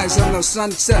sunrise and the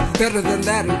sunset. Better than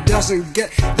that it doesn't get.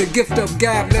 The gift of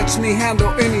gab lets me handle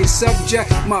any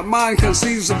subject. My mind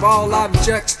conceives of all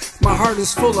objects. My heart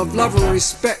is full of love and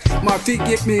respect. My feet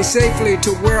get me safely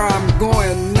to where I'm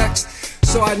going next.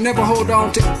 So I never hold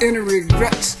on to any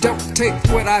regrets. Don't take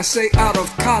what I say out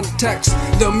of context.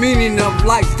 The meaning of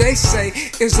life, they say,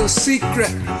 is a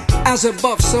secret. As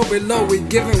above, so below, we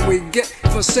give and we get.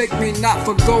 Forsake me not,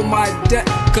 forgo my debt.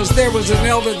 Cause there was an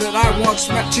elder that I once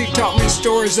met. She taught me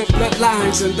stories of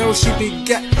bloodlines, and those she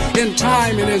beget. In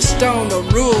time and in stone, the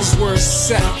rules were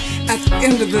set. At the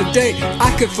end of the day,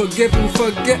 I could forgive and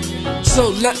forget. So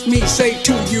let me say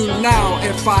to you now,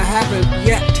 if I haven't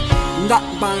yet, not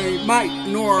by might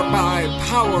nor by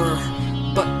power,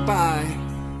 but by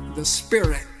the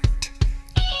Spirit.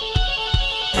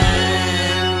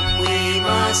 And we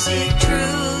must seek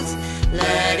truth,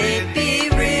 let it be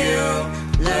real.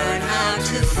 Learn how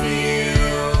to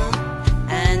feel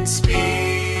and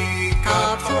speak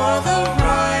up for the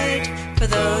right. For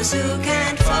those who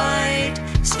can't fight,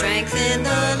 strengthen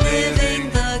the living,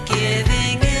 the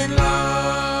giving in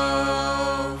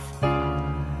love,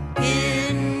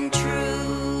 in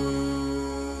truth.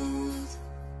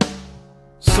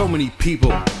 So many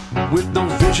people with no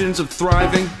visions of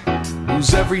thriving,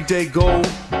 whose everyday goal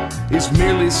is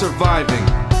merely surviving,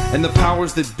 and the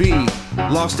powers that be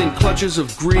lost in clutches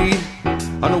of greed,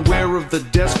 unaware of the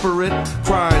desperate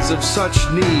cries of such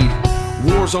need.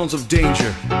 War zones of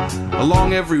danger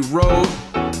along every road,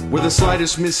 where the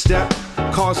slightest misstep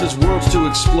causes worlds to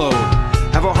explode.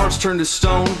 Have our hearts turned to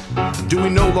stone? Do we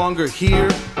no longer hear,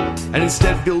 and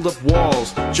instead build up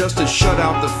walls just to shut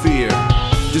out the fear?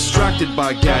 Distracted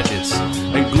by gadgets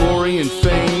and glory and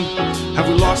fame, have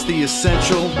we lost the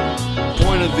essential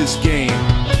point of this game?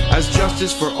 As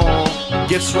justice for all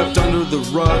gets swept under the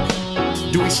rug,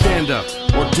 do we stand up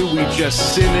or do we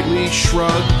just cynically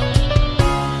shrug?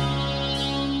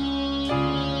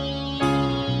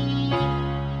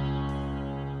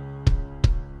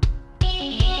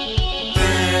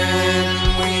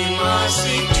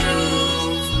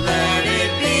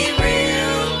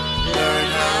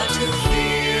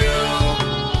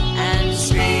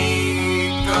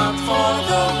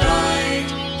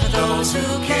 those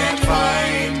who can't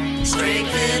fight,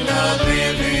 strengthen the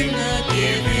living, the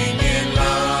giving in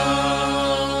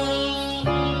love,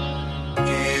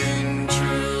 in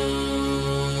truth.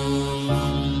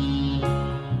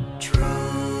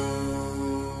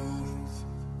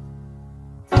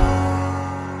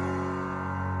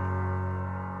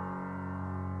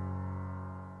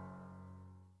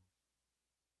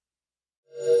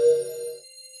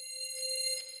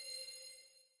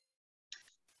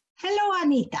 Hello,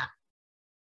 Anita.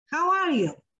 How are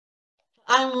you?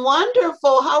 I'm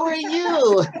wonderful. How are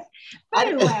you?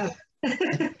 Very well.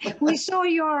 We saw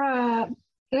your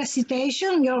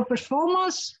recitation, your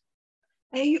performance.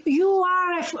 You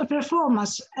are a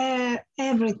performance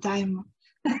every time.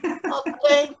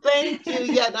 Thank you.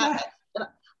 Yeah,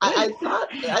 I thought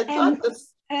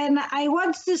this. And I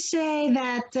want to say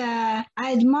that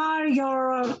I admire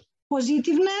your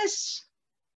positiveness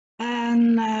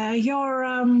and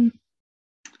your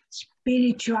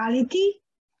spirituality.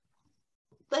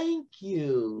 Thank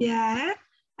you. Yeah,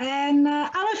 and I'm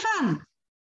a fan.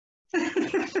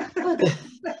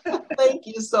 Thank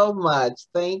you so much.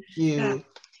 Thank you.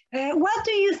 What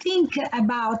do you think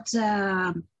about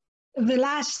the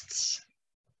last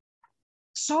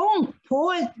song,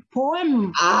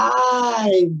 poem?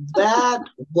 That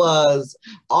was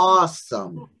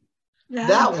awesome. Yeah.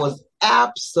 That was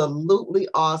absolutely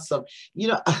awesome. You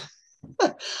know,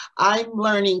 I'm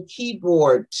learning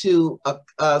keyboard to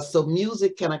so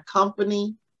music can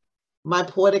accompany my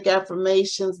poetic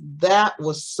affirmations. That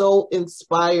was so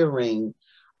inspiring.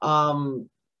 That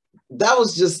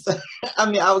was just, I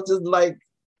mean, I was just like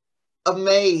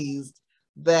amazed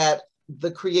that the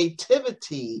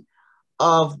creativity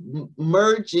of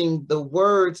merging the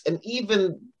words and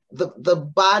even the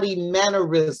body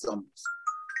mannerisms,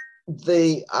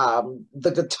 the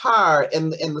guitar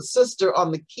and the sister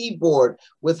on the keyboard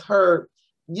with her,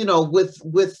 you know, with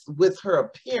her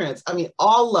appearance. I mean,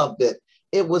 all of it.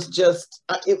 It was just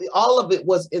all of it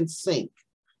was in sync,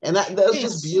 and that was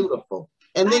just beautiful.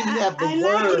 And then you have the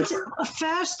words.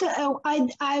 First,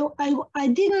 I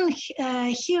didn't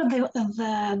hear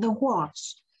the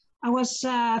words. I was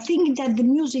thinking that the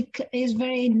music is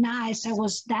very nice. I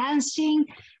was dancing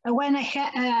when I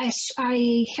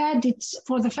heard it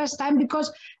for the first time, because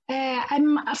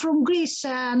I'm from Greece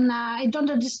and I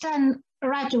don't understand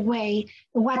right away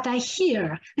what I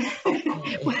hear.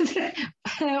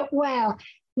 Well,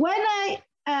 when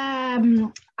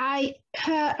I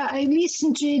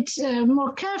listened to it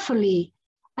more carefully,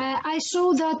 I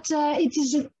saw that it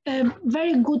is a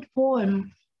very good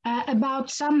poem about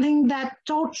something that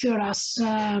tortures us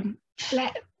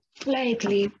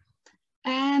lately.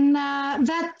 And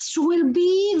that will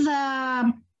be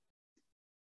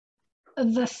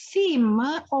the theme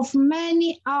of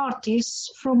many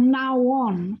artists from now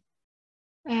on,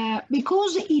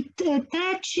 because it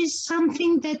touches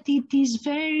something that it is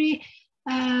very,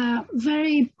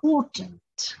 very important.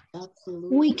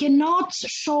 Absolutely. We cannot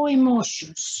show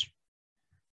emotions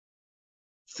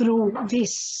through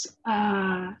this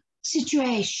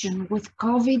situation with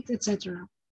COVID, etc.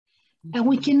 And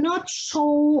we cannot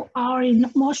show our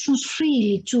emotions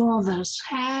freely to others.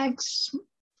 Hugs,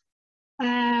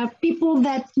 people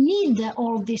that need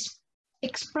all this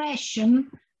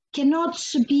expression cannot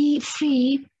be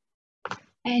free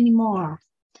anymore.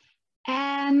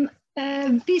 And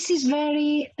this is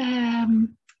very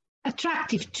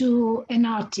attractive to an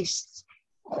artist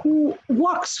who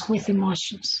works with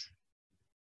emotions,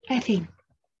 I think.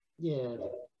 Yeah,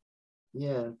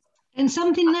 yeah. And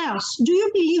something else, do you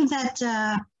believe that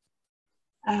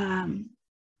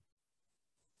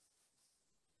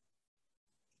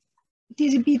it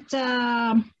is a bit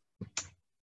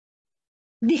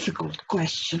difficult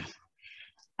question.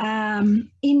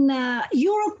 In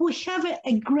Europe, we have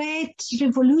a great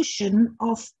revolution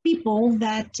of people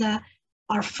that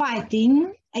are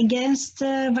fighting against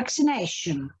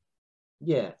vaccination.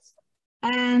 Yes.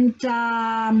 And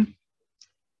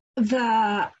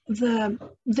the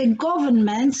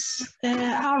governments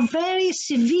are very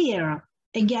severe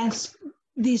against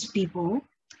these people,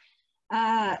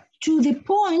 to the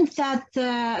point that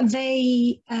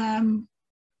they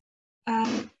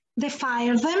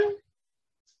fire them.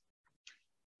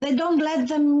 They don't let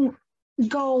them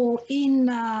go in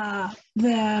the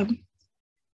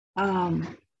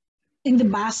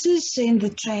buses, in the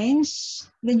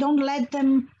trains. They don't let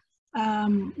them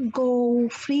go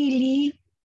freely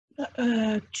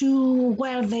to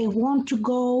where they want to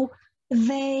go.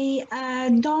 They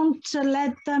don't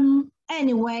let them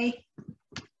anyway.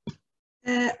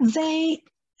 They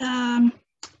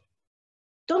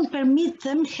don't permit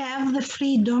them have the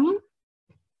freedom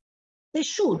they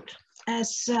should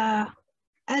as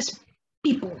as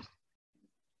people.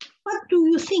 What do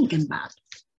you think about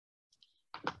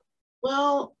it?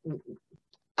 Well,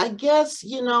 I guess,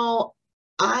 you know,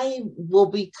 I will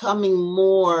be coming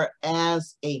more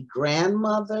as a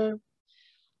grandmother.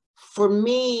 For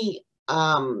me,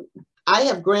 I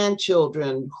have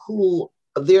grandchildren who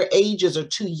their ages are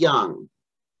too young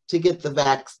to get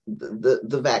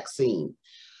the vaccine.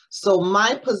 So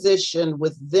my position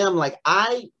with them, like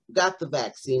I got the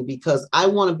vaccine because I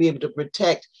want to be able to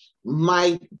protect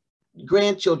my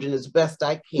grandchildren as best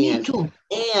I can. Me too.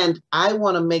 And I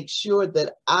want to make sure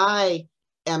that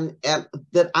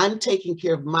that I'm taking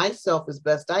care of myself as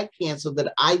best I can so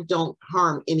that I don't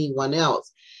harm anyone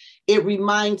else. It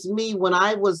reminds me when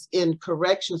I was in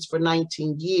corrections for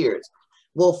 19 years.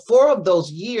 Well, 4 of those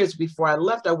years before I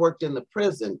left, I worked in the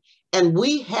prison, and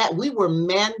we were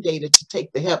mandated to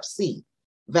take the Hep C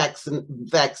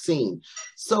vaccine.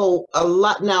 So a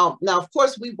lot now, of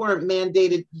course, we weren't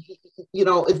mandated. You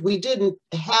know, if we didn't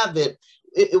have it,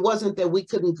 it wasn't that we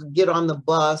couldn't get on the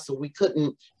bus or we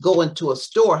couldn't go into a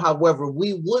store. However,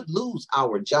 we would lose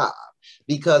our job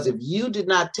because if you did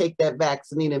not take that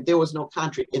vaccine, if there was no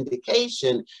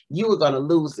contraindication, you were going to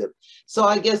lose it. So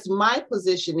I guess my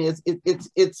position is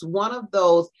it's one of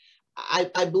those,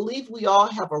 I believe we all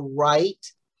have a right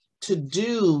to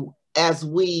do as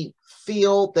we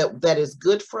feel that is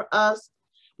good for us.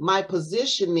 My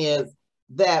position is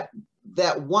that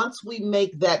once we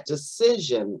make that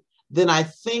decision, then I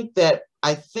think the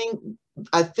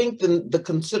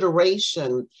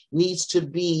consideration needs to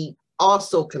be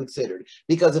also considered.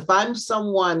 Because if I'm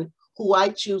someone who I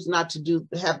choose not to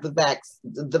have the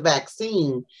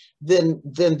vaccine, then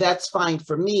that's fine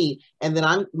for me. And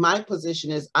then my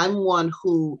position is I'm one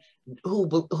who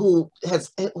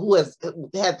has had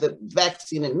the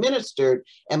vaccine administered,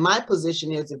 and my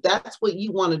position is if that's what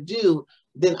you want to do,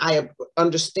 then I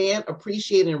understand,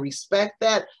 appreciate, and respect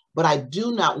that, but I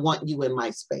do not want you in my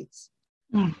space.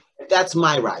 That's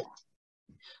my right.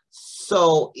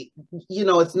 So, you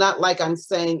know, it's not like I'm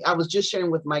saying, I was just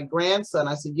sharing with my grandson,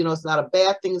 I said, you know, it's not a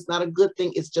bad thing, it's not a good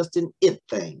thing, it's just an it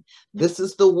thing. This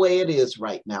is the way it is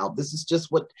right now. This is just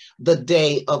what the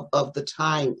day of the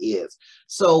time is.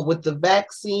 So with the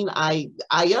vaccine, I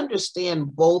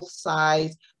understand both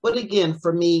sides, but again,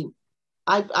 for me,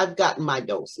 I've gotten my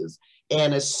doses.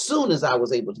 And as soon as I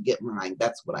was able to get mine,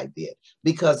 that's what I did.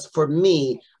 Because for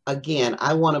me, again,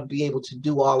 I want to be able to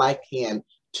do all I can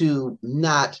to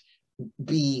not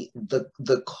be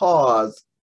the cause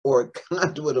or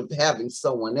conduit of having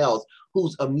someone else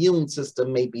whose immune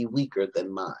system may be weaker than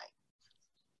mine.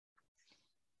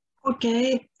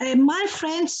 Okay, my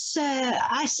friends,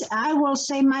 I will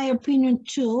say my opinion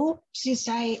too, since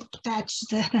I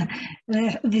touched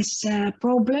this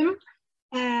problem.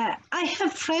 I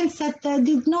have friends that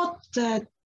did not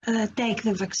take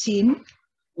the vaccine,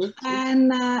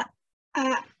 and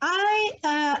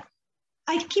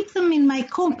I keep them in my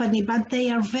company, but they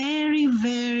are very,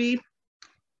 very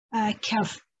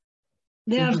careful.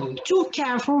 They are too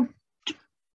careful,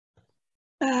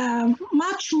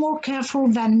 much more careful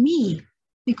than me,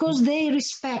 because they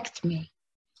respect me.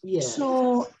 Yes.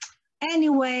 So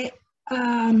anyway,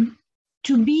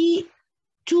 to be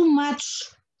too much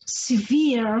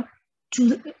severe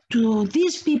to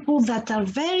these people that are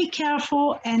very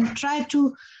careful and try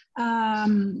to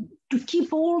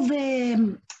keep all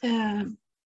the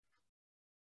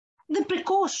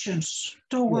precautions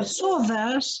towards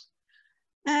others,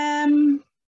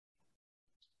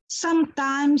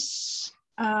 sometimes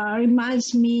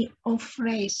reminds me of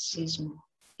racism.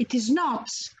 It is not,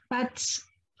 but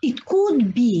it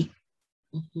could be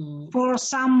for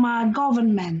some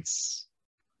governments.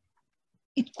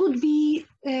 It could be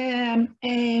a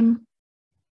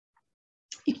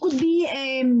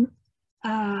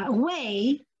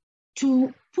way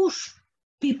to push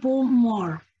people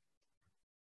more,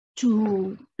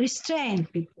 to restrain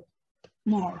people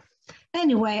more.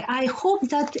 Anyway, I hope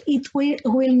that it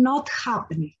will not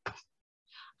happen.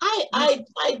 I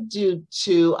do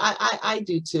too. I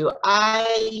do too.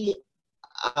 I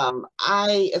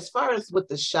as far as with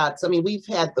the shots, I mean, we've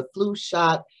had the flu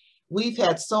shot. We've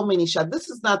had so many shots. This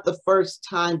is not the first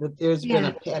time that there's been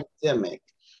a pandemic.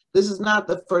 This is not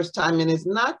the first time, and it's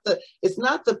not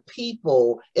the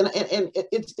people, and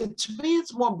it's to me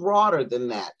it's more broader than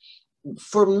that.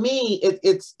 For me,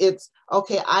 it's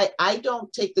okay. I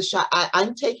don't take the shot.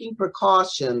 I'm taking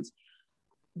precautions.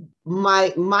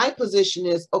 My position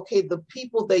is okay. The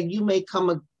people that you may come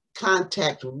in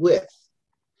contact with,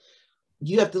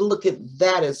 you have to look at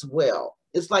that as well.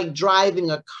 It's like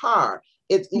driving a car.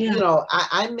 It's, you know,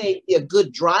 I may be a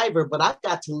good driver, but I've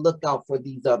got to look out for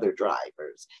these other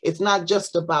drivers. It's not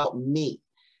just about me.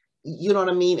 You know what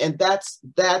I mean? And that's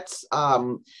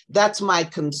my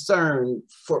concern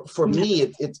for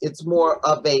me. It's more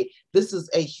of this is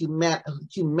a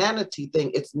humanity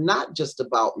thing. It's not just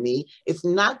about me. It's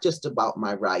not just about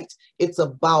my rights. It's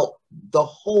about the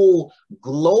whole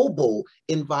global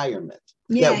environment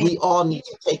that we all need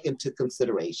to take into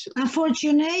consideration.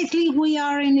 Unfortunately, we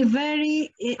are in a very,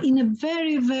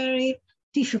 very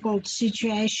difficult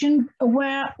situation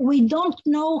where we don't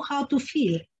know how to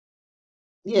feel.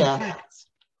 Yeah.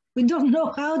 We don't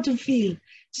know how to feel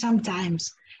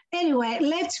sometimes. Anyway,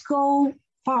 let's go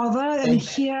further and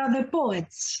hear the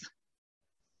poets.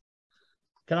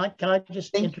 Can I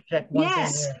just interject one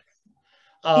thing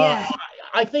here?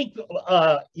 I think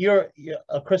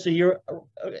Chryssa, you're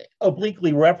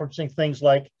obliquely referencing things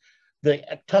like the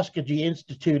Tuskegee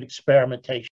Institute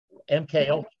experimentation,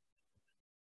 MK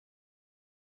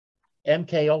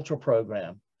Ultra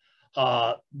program.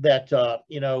 That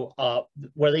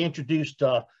where they introduced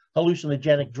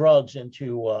hallucinogenic drugs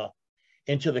into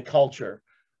the culture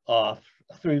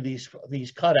through these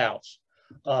cutouts,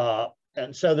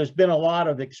 and so there's been a lot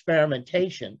of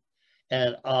experimentation,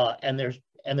 and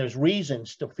there's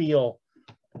reasons to feel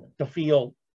that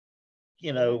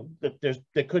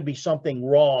there could be something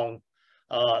wrong,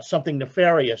 something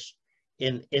nefarious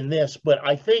in this. But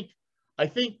I think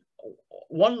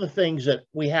one of the things that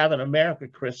we have in America,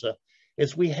 Chryssa,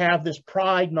 is we have this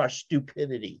pride in our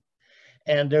stupidity,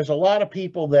 and there's a lot of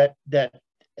people that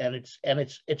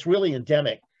it's really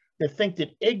endemic, that think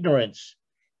that ignorance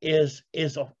is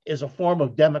a form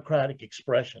of democratic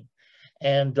expression,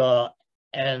 and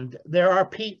there are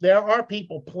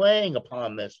people playing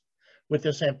upon this with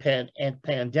this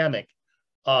pandemic,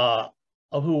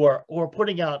 who are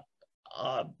putting out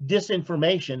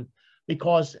disinformation,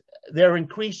 because they're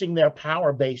increasing their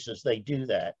power base as they do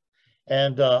that.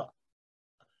 And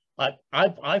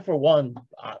I for one,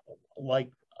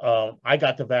 I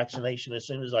got the vaccination as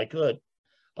soon as I could.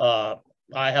 I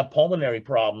have pulmonary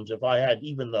problems. If I had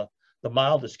even the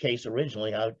mildest case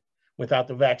originally, without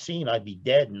the vaccine, I'd be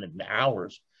dead in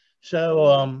hours.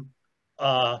 So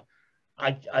I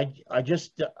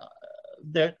just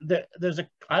there's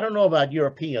I don't know about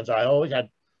Europeans. I always had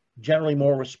generally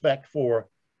more respect for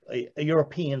a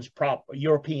European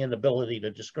ability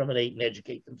to discriminate and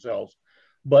educate themselves,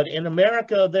 but in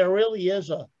America there really is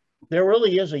a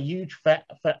huge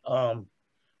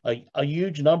a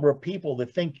huge number of people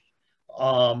that think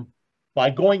by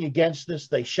going against this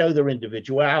they show their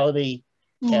individuality,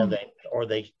 and they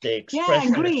express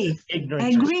ignorance. I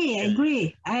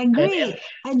agree.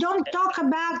 I don't talk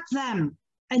about them.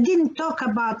 I didn't talk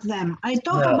about them. I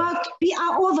talk about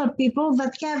other people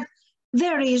that have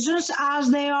their reasons, as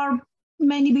there are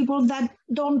many people that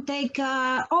don't take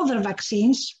other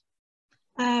vaccines.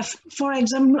 For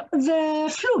example, the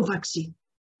flu vaccine.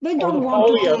 They don't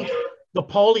want to take the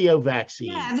polio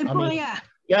vaccine. Yeah, the polio.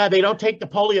 Yeah, they don't take the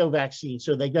polio vaccine,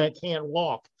 so they can't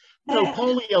walk. No,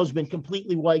 polio's been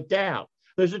completely wiped out.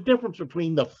 There's a difference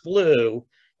between the flu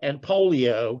and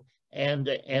polio and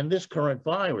this current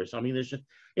virus. I mean,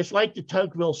 it's like de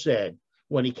Tocqueville said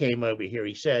when he came over here.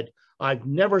 He said, "I've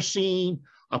never seen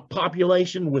a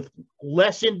population with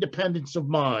less independence of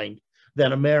mind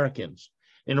than Americans.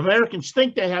 And Americans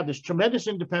think they have this tremendous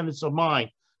independence of mind,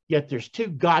 yet there's too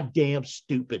goddamn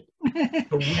stupid to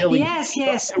really, yes. to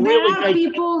There really are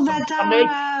people that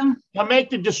to make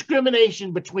the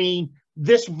discrimination between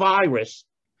this virus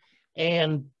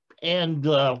and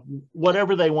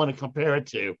whatever they want to compare it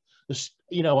to, a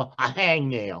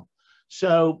hangnail.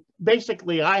 So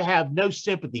basically, I have no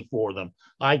sympathy for them.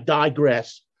 I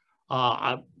digress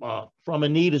from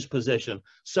Anita's position.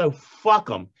 So fuck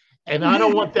them. And I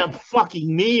don't want them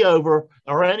fucking me over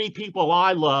or any people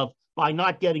I love by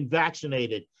not getting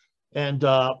vaccinated. And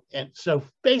so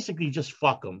basically just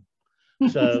fuck them.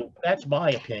 So that's my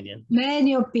opinion.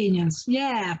 Many opinions,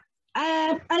 yeah.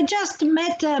 I just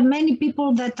met many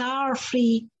people that are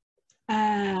free,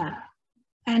 and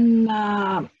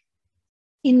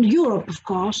in Europe, of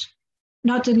course,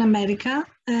 not in America.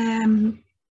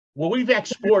 Well, we've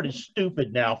exported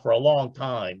stupid now for a long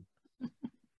time.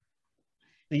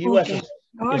 The U.S. is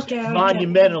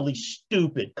monumentally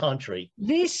stupid country.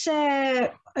 This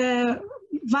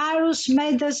virus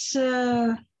made us,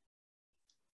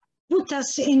 put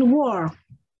us in war,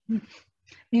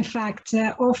 in fact,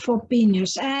 of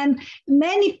opinions. And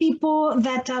many people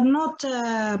that are not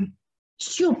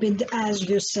stupid, as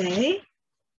you say,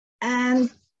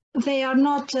 and they are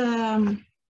not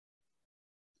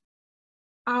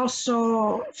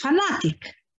also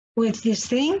fanatic with this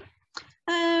thing,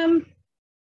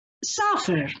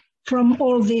 suffer from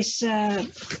all this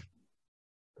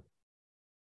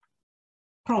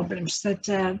problems that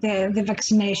the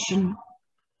vaccination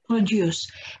produce.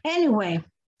 Anyway,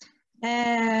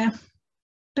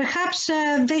 perhaps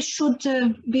they should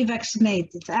be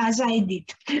vaccinated, as I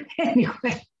did.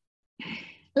 Anyway,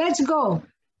 let's go.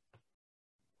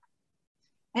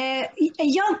 A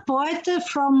young poet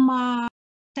from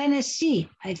Tennessee,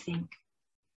 I think.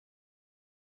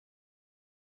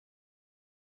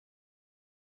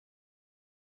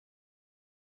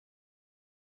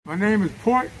 My name is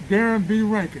Poet Daren B.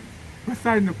 Rankins,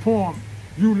 reciting the poem,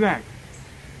 You Lack.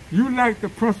 You lack the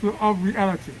principle of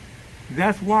reality.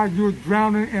 That's why you're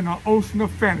drowning in an ocean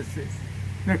of fantasy.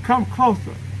 Now come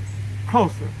closer,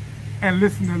 closer, and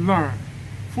listen and learn,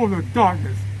 for the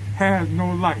darkness has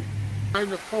no light. I'm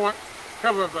the poet,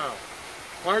 Heavenbound.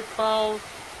 White clouds,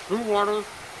 blue waters,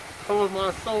 cover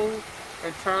my soul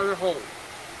entirely whole.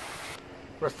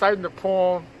 Reciting the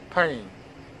poem, Pain.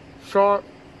 Sharp,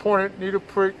 pointed needle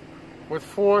prick with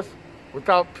force,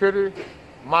 without pity,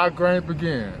 migraine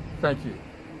begin. Thank you.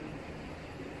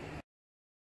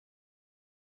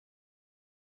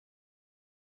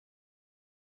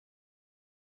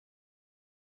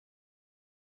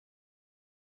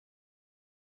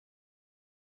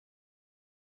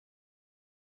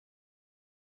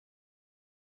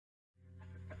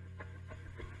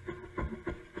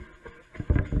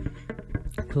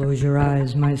 Close your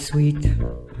eyes, my sweet,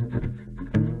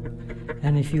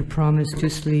 and if you promise to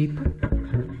sleep,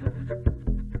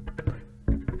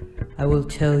 I will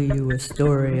tell you a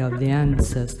story of the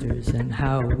ancestors and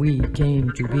how we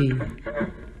came to be.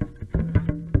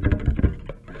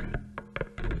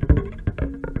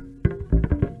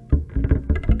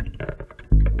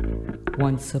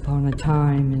 Once upon a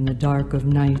time in the dark of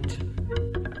night,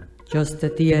 just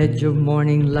at the edge of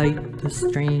morning light, the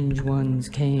strange ones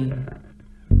came.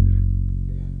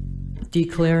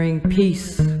 Declaring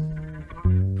peace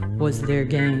was their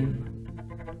game,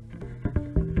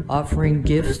 offering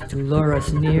gifts to lure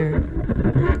us near,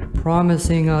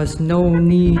 promising us no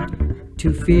need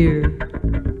to fear.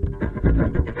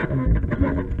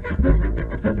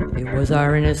 It was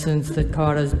our innocence that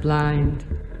caught us blind,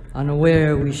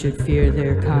 unaware we should fear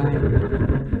their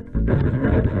kind.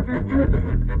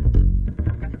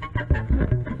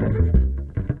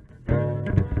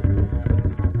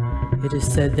 It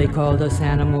is said they called us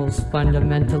animals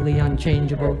fundamentally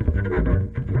unchangeable.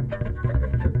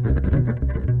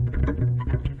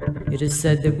 It is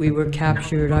said that we were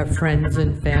captured, our friends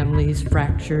and families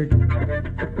fractured.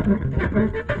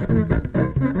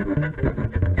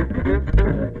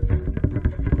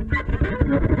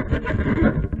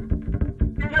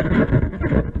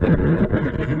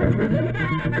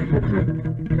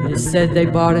 It is said they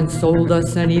bought and sold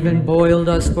us and even boiled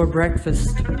us for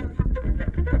breakfast.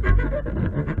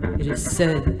 It is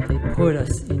said they put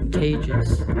us in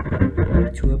cages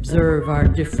to observe our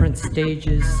different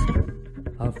stages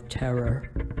of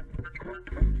terror.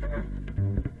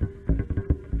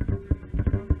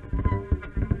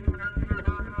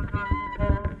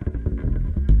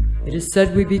 It is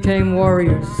said we became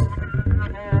warriors.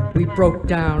 We broke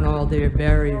down all their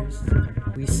barriers.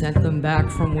 We sent them back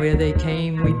from where they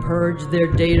came. We purged their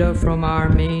data from our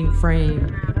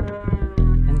mainframe.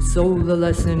 And so the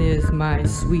lesson is, my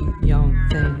sweet young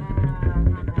thing,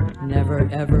 never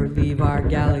ever leave our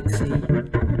galaxy,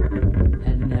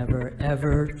 and never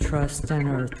ever trust an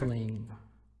earthling.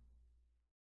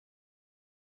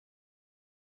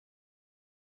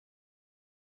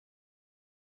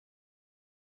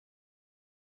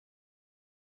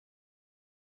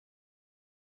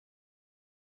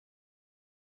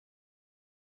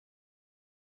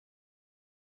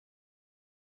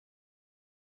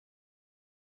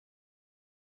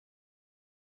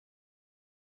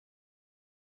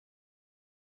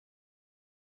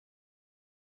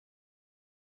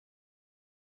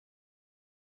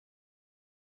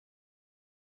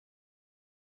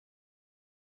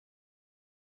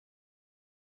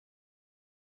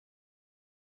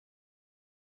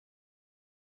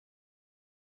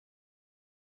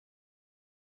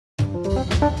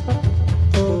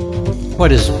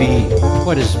 What is B?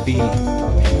 What is B?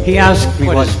 He asked me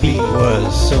what beat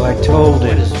was, so I told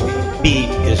him beat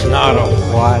is not a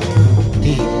what,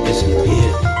 beat is a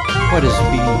bid. What is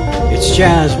B? It's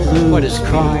jazz blues. What is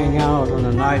crying out on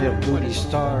a night of moody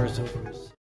stars over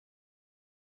us?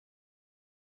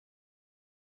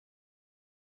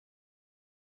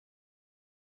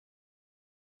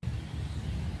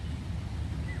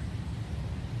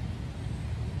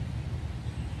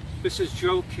 This is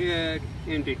Joe Kidd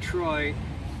in Detroit,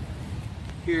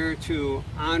 here to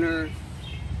honor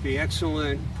the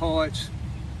excellent poets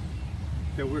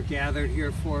that we're gathered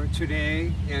here for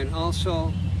today, and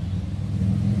also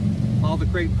all the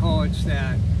great poets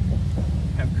that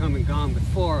have come and gone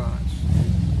before us,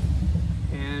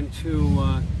 and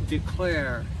to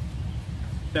declare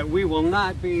that we will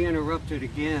not be interrupted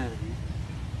again.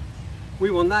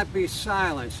 We will not be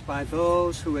silenced by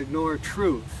those who ignore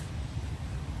truth,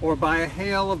 or by a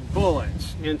hail of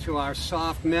bullets into our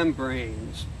soft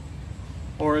membranes,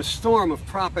 or a storm of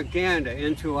propaganda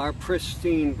into our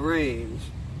pristine brains.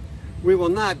 We will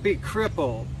not be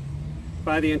crippled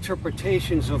by the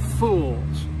interpretations of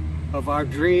fools of our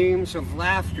dreams of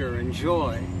laughter and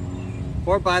joy,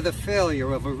 or by the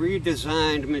failure of a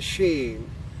redesigned machine.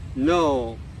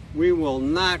 No, we will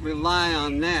not rely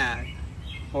on that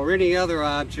or any other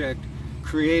object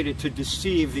created to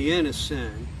deceive the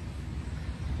innocent.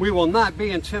 We will not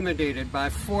be intimidated by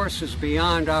forces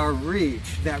beyond our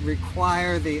reach that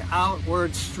require the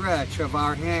outward stretch of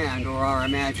our hand or our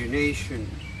imagination.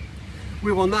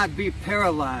 We will not be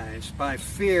paralyzed by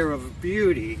fear of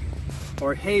beauty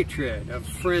or hatred of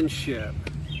friendship,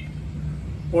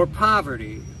 or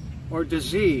poverty, or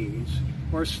disease,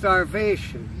 or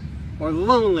starvation, or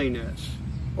loneliness,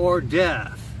 or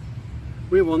death.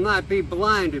 We will not be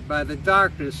blinded by the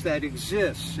darkness that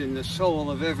exists in the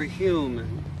soul of every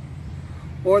human,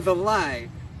 or the light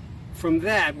from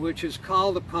that which is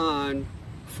called upon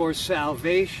for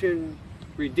salvation,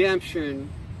 redemption,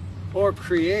 or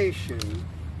creation.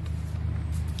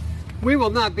 We will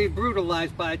not be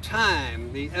brutalized by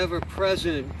time, the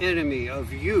ever-present enemy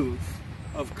of youth,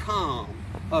 of calm,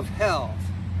 of health,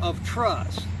 of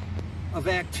trust, of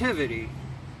activity.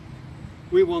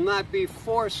 We will not be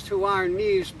forced to our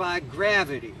knees by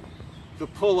gravity, the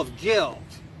pull of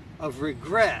guilt, of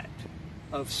regret,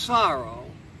 of sorrow,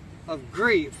 of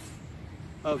grief,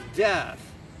 of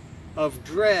death, of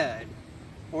dread,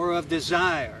 or of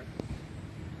desire.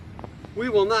 We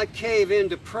will not cave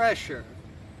into pressure,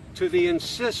 to the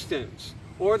insistence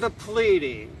or the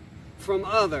pleading from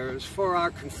others for our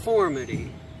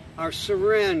conformity, our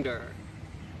surrender,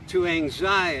 to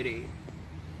anxiety,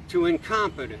 to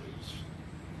incompetence.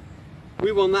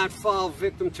 We will not fall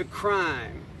victim to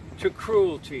crime, to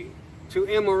cruelty, to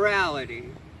immorality,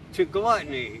 to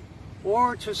gluttony,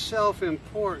 or to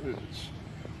self-importance.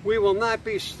 We will not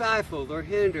be stifled or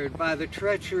hindered by the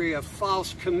treachery of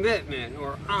false commitment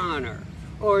or honor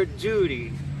or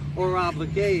duty or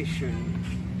obligation.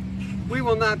 We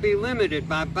will not be limited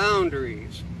by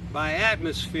boundaries, by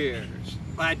atmospheres,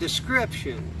 by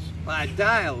descriptions, by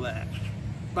dialect,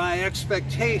 by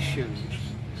expectations,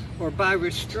 or by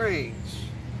restraints.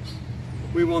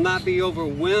 We will not be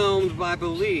overwhelmed by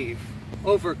belief,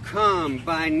 overcome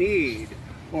by need,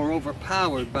 or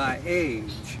overpowered by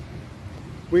age.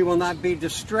 We will not be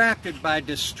distracted by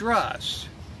distrust,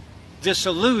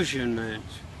 disillusionment,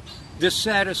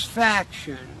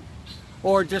 dissatisfaction,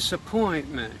 or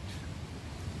disappointment.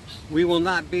 We will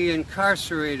not be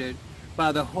incarcerated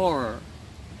by the horror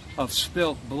of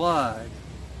spilt blood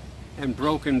and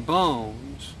broken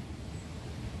bones.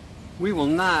 We will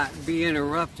not be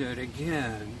interrupted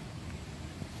again.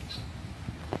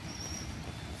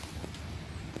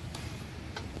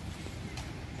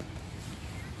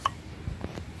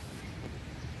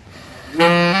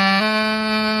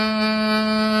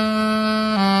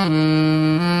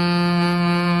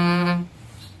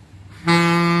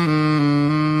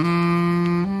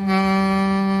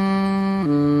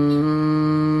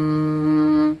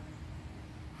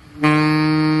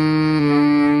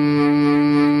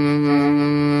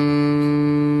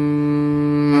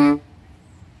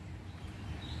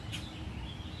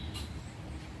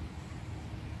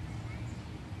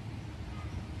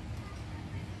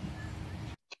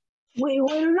 We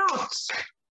will not.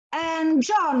 And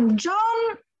John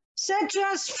said to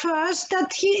us first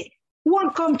that he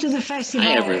won't come to the festival.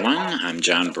 Hi everyone, I'm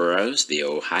John Burroughs, the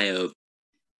Ohio.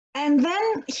 And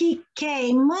then he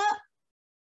came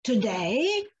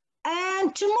today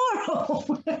and tomorrow,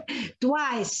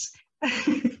 twice.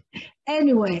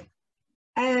 Anyway,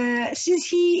 since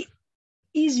he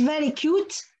is very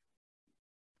cute,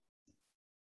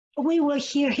 we will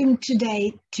hear him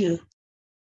today too.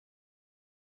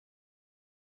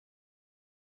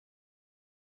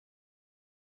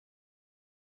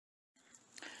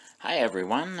 Hi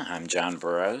everyone, I'm John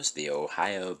Burroughs, the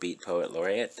Ohio Beat Poet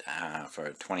Laureate for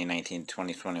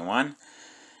 2019-2021.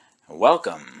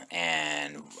 Welcome,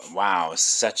 and wow,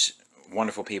 such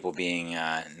wonderful people being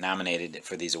nominated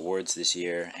for these awards this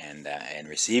year and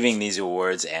receiving these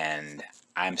awards, and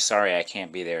I'm sorry I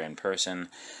can't be there in person,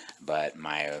 but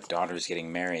my daughter's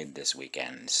getting married this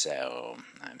weekend, so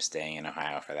I'm staying in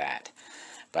Ohio for that.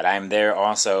 But I'm there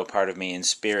also, part of me in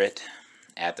spirit,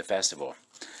 at the festival.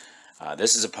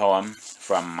 This is a poem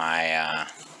from my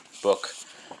book,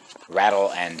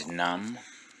 Rattle and Numb,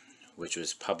 which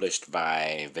was published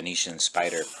by Venetian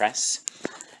Spider Press.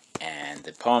 And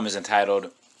the poem is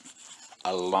entitled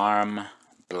Alarm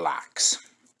Blocks.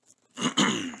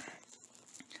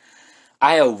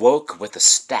 I awoke with a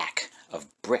stack of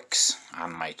bricks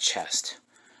on my chest.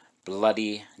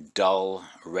 Bloody, dull,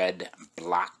 red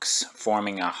blocks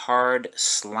forming a hard,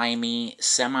 slimy,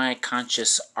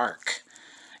 semi-conscious arc.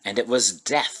 And it was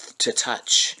death to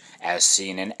touch, as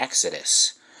seen in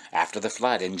Exodus, after the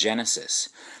flood in Genesis,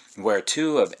 where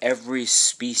two of every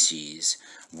species,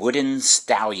 wooden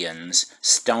stallions,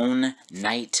 stone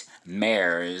night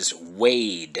mares,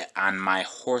 weighed on my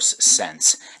horse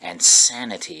sense and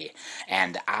sanity,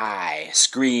 and I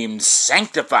screamed,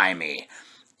 "Sanctify me!"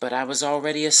 But I was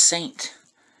already a saint,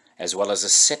 as well as a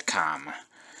sitcom,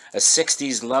 a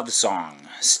 60s love song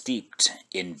steeped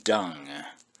in dung.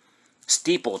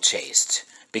 Steeplechased,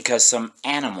 because some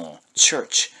animal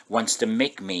church wants to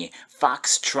make me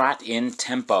foxtrot in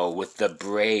tempo with the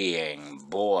braying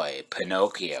boy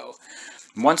Pinocchio,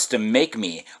 wants to make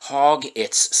me hog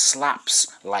its slops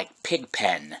like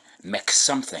Pigpen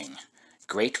McSomething,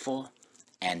 grateful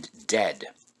and dead,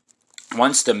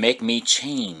 wants to make me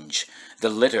change the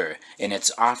litter in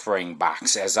its offering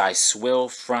box as I swill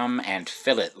from and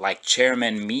fill it like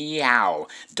Chairman Meow,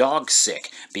 dog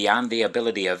sick beyond the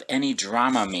ability of any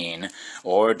Dramamine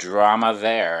or drama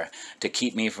there to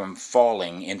keep me from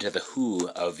falling into the who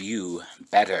of you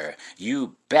better.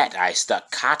 You bet I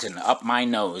stuck cotton up my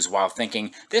nose while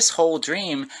thinking this whole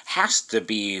dream has to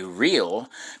be real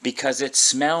because it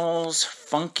smells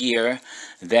funkier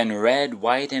than red,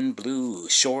 white, and blue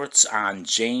shorts on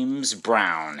James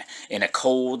Brown in a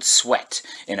cold sweat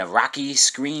in a Rocky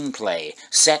screenplay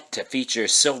set to feature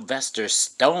Sylvester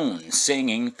Stone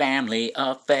singing Family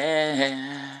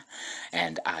Affair.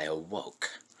 And I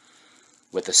awoke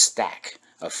with a stack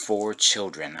of 4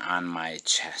 children on my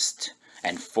chest,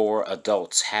 and 4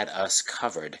 adults had us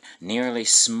covered, nearly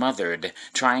smothered,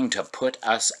 trying to put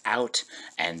us out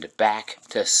and back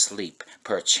to sleep,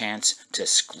 perchance to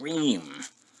scream.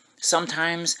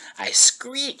 Sometimes I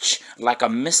screech like a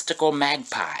mystical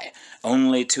magpie,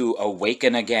 only to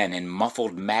awaken again in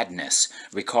muffled madness,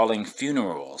 recalling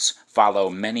funerals follow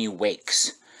many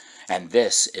wakes. And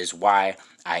this is why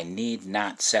I need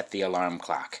not set the alarm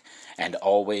clock, and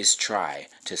always try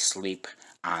to sleep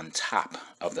on top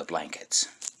of the blankets.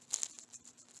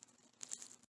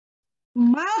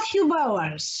 Matthew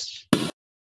Bowers.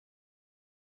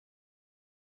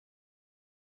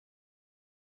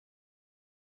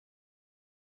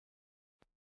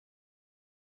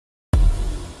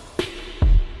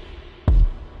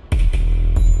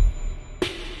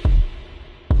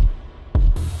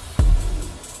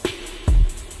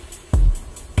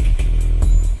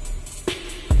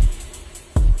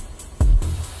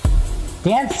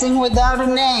 Dancing without a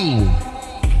name.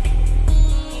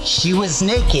 She was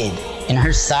naked in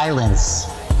her silence.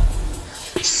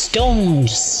 Stone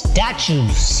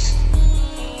statues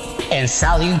and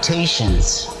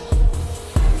salutations.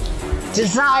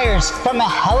 Desires from a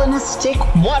Hellenistic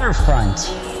waterfront.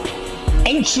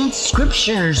 Ancient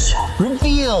scriptures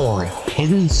reveal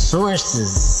hidden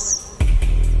sources.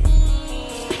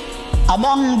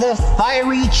 Among the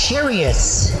fiery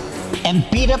chariots and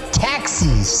beat-up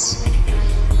taxis,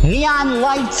 neon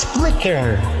lights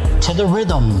flicker to the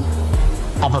rhythm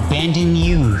of abandoned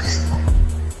youth.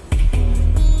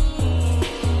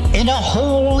 In a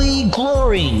holy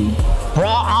glory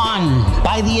brought on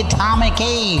by the atomic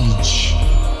age,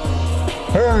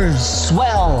 birds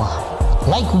swell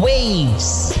like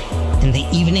waves in the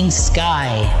evening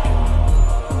sky.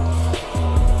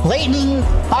 Lightning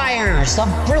fires of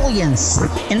brilliance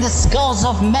in the skulls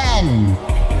of men,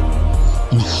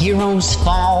 and heroes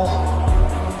fall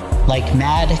like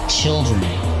mad children.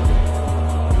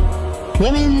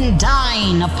 Women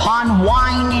dine upon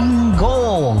wine and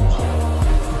gold.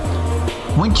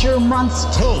 Winter months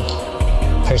take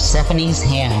Persephone's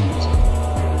hand,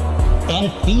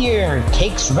 and fear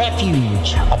takes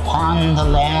refuge upon the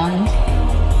land,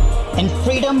 and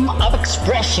freedom of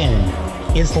expression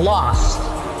is lost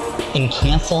in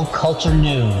cancel culture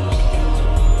news.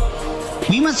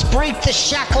 We must break the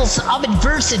shackles of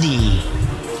adversity,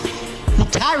 the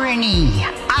tyranny,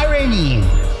 irony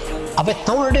of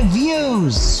authoritative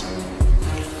views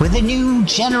with a new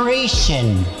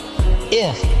generation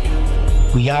if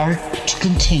we are to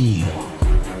continue.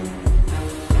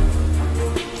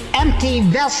 Empty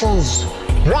vessels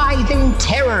writhe in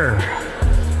terror,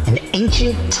 and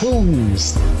ancient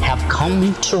tombs have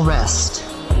come to rest.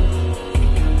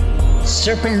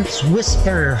 Serpents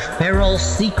whisper feral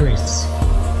secrets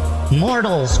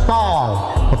Mortals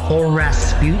fall before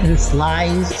Rasputin's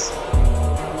lies.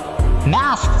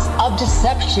 Masks of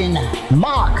deception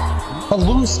mock the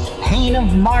loose pain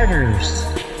of martyrs.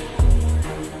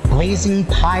 Blazing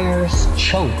pyres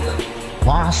choke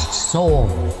lost soul.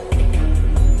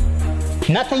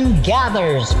 Nothing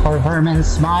gathers for vermin's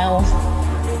smiles.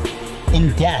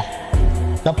 In death,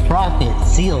 the prophet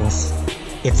seals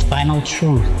its final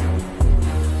truth.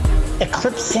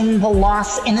 Eclipsing the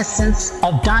lost innocence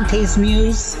of Dante's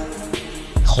muse,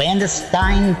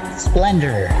 clandestine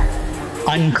splendor,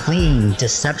 unclean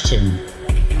deception,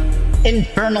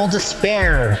 infernal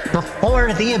despair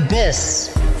before the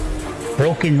abyss,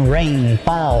 broken rain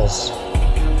falls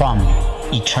from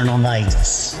eternal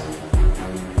nights.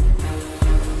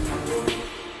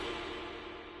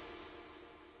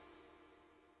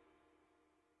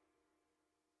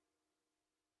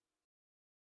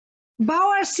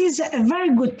 Bowers is a very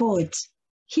good poet.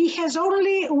 He has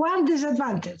only one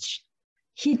disadvantage.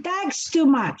 He tags too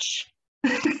much.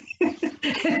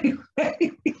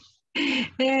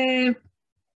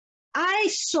 I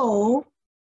saw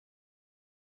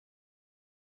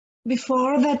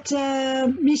before that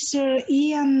Mr.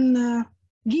 Ian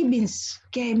Gibbons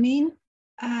came in.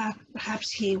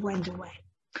 Perhaps he went away.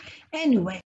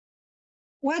 Anyway,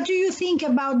 what do you think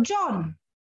about John?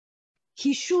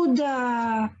 He should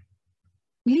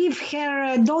leave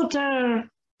her daughter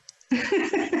go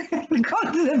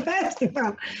to the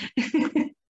festival.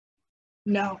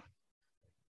 No.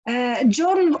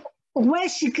 John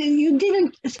Wessick, you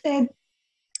didn't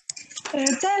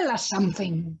tell us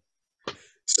something.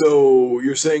 So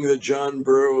you're saying that John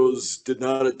Burroughs did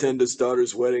not attend his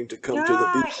daughter's wedding to come to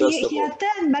the beach festival? He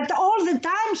attends, but all the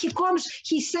time he comes,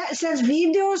 he says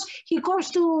videos, he comes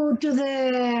to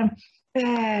the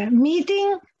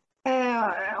meeting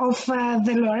of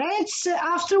the laureates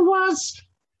afterwards.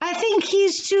 I think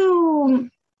he's too,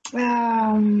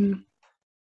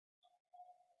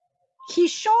 he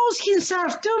shows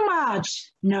himself too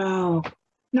much. No,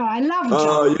 I love John.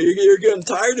 Oh, you're getting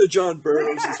tired of John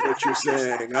Burroughs is what you're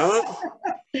saying, huh?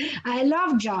 I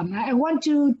love John. I want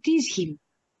to tease him.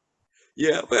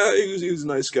 Yeah, well, he was a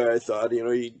nice guy, I thought. You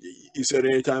know, he said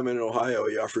anytime in Ohio,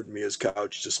 he offered me his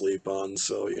couch to sleep on.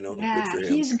 So, you know, good for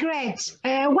him. He's great.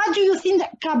 What do you think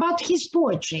about his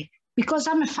poetry? Because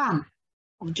I'm a fan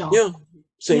of John. Yeah,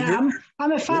 same here.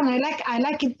 I'm a fan. Yeah. I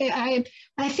like it.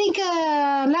 I think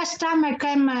last time I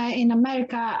came in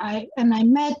America and I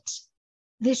met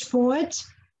this poet,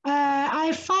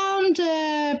 I found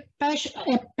a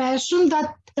person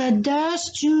that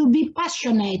dares to be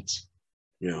passionate.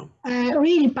 Yeah.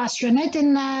 Really passionate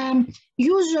and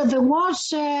use the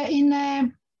words in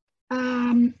a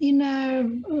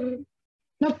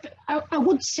not I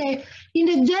would say in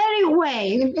a daring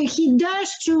way. He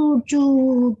dares to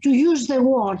use the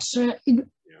words, the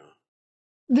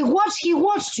words he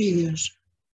wants to use.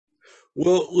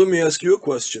 Well, let me ask you a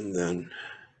question then.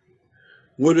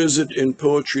 What is it in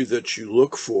poetry that you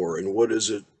look for, and what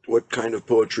kind of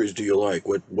poetry do you like?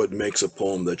 What makes a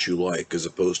poem that you like as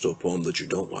opposed to a poem that you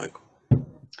don't like?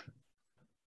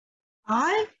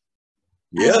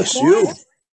 Yes, you.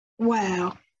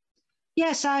 Well,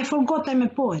 yes, I forgot I'm a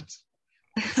poet.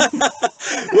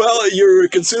 Well, you're a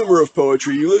consumer of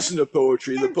poetry. You listen to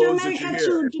poetry, the poems that you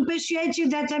hear. To persuade you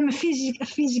that I'm a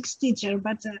physics teacher,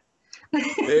 but...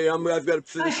 Hey, I've got a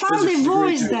physics I found a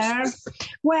voice there.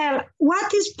 Well,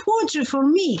 what is poetry for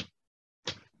me?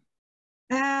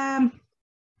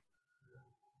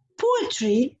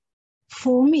 Poetry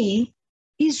for me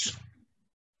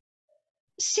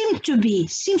seems to be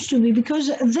because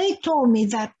they told me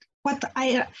that what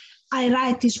I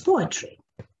write is poetry.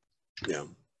 Yeah.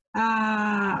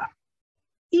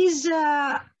 Is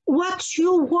what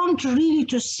you want really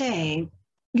to say,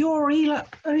 your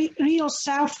real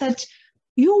self that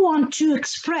you want to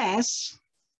express,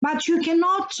 but you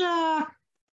cannot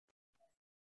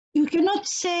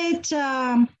say it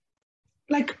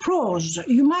like prose.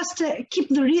 You must keep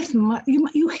the rhythm.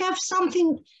 You have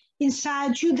something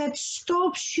inside you that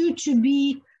stops you to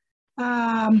be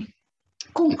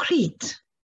concrete.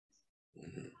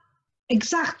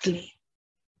 Exactly,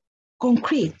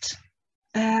 concrete.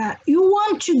 You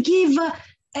want to give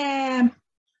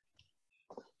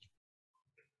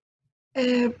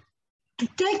to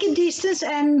take a distance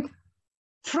and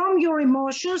from your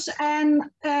emotions, and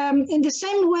in the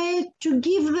same way to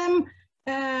give them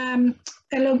a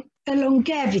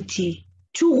longevity,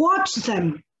 to watch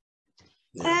them.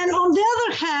 And on the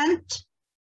other hand,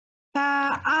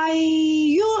 I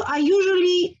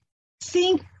usually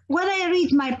think when I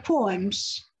read my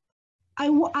poems,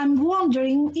 I'm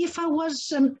wondering if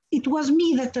it was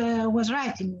me that was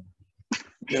writing.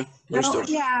 Yeah,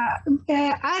 Yeah,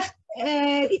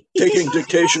 Taking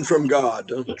dictation from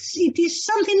God. Huh? It is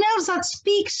something else that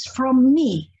speaks from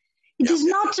me. It is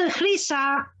not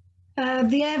Chryssa,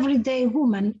 the everyday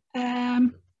woman.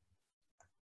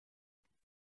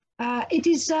 It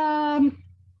is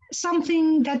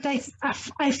something that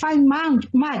I find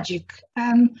magic,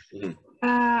 and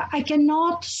I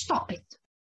cannot stop it.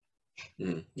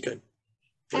 Okay.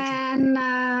 And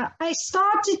I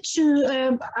started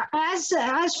to, as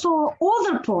for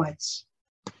other poets,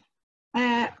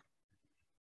 I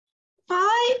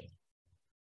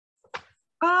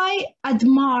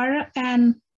admire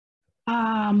and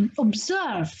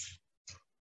observe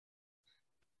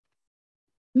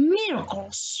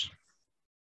miracles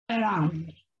around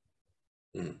me,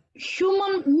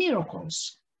 human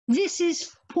miracles. This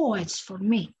is poets for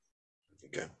me.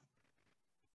 Okay.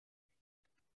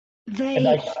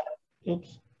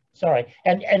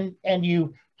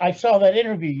 I saw that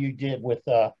interview you did with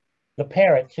the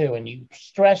parrot too, and you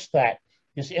stressed that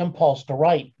this impulse to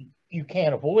write, you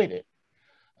can't avoid it.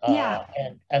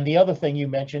 And the other thing you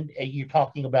mentioned, you're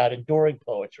talking about enduring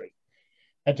poetry.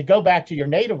 And to go back to your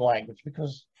native language,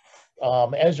 because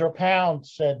Ezra Pound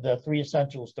said the 3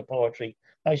 essentials to poetry.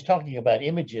 Now he's talking about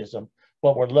imagism,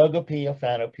 what were logopoeia,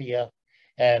 phanopia,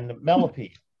 and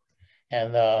melopoeia.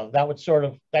 And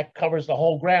that covers the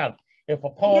whole ground. If a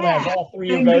poem has all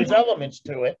 3 of those elements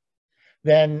to it,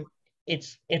 then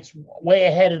it's way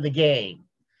ahead of the game.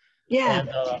 Yeah,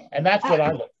 and that's what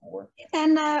I look for.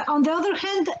 And on the other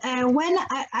hand, when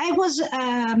I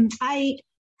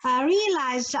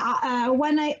realized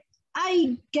when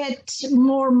I get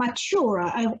more mature,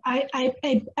 I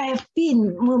have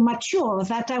been more mature,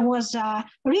 that I was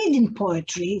reading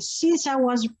poetry since I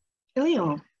was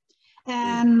little.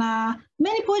 And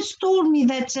many poets told me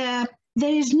that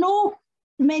there is no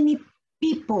many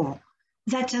people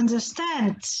that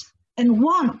understand and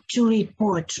want to read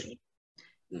poetry.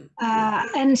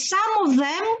 And some of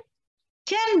them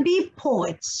can be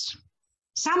poets.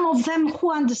 Some of them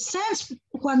who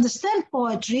understand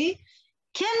poetry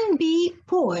can be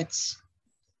poets,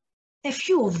 a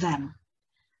few of them.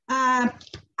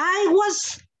 I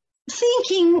was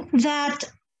thinking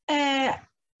that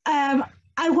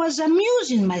I was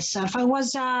amusing myself, I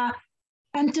was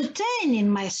entertaining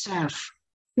myself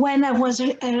when I was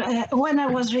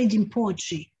reading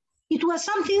poetry. It was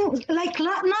something like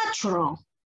natural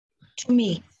to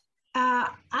me. I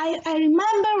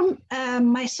remember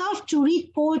myself to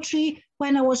read poetry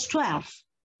when I was 12.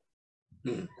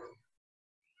 Too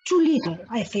little,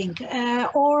 I think,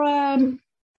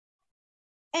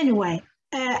 anyway.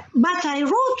 But I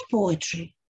wrote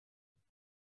poetry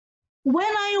when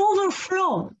I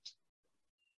overflowed.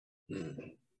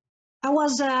 I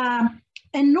was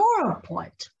an oral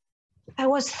poet. I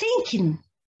was thinking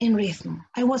in rhythm.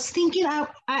 I was thinking,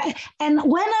 and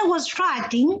when I was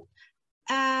writing,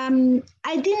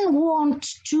 I didn't want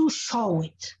to show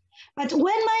it. But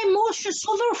when my emotions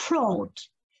overflowed,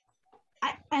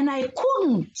 and I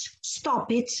couldn't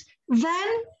stop it,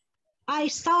 then I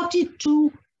started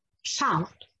to shout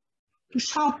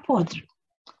poetry.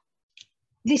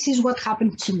 This is what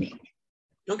happened to me.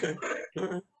 Okay, all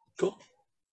right, cool.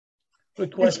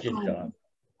 Good question, John.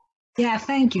 Yeah,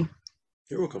 thank you.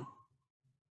 You're welcome.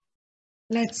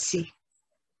 Let's see.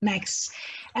 Next.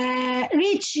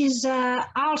 Rich is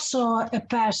also a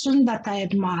person that I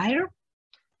admire,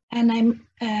 and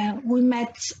we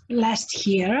met last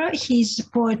year. He's a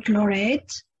poet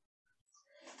laureate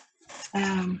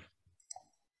from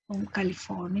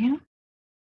California.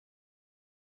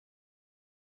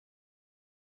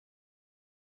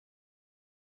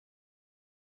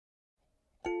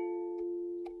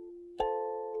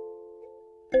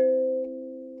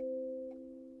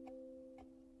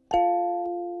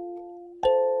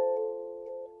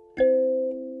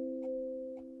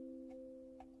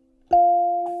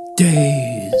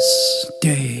 Days,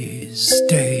 days,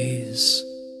 days.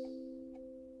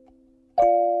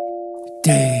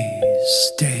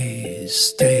 Days,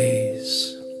 days,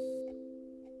 days.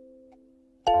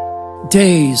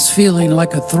 Days feeling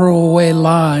like a throwaway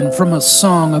line from a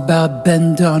song about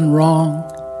been done wrong.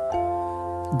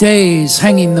 Days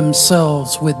hanging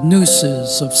themselves with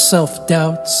nooses of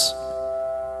self-doubts.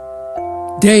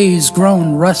 Days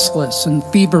grown restless and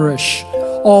feverish.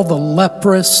 All the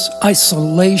leprous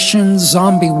isolation,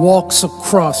 zombie walks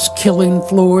across killing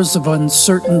floors of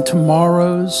uncertain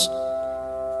tomorrows.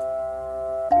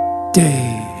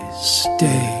 Days,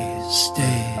 days,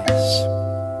 days.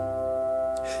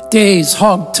 Days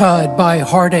hog-tied by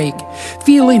heartache,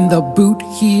 feeling the boot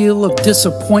heel of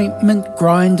disappointment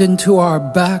grind into our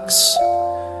backs.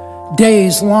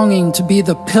 Days longing to be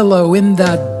the pillow in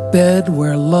that bed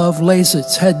where love lays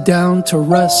its head down to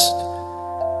rest.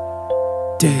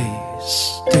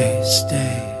 Days, days,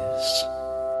 days.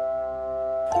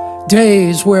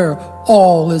 Days where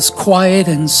all is quiet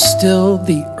and still,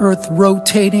 the earth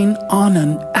rotating on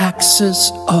an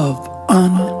axis of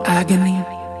unagony.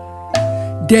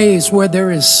 Days where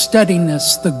there is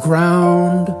steadiness, the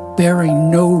ground bearing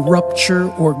no rupture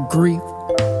or grief,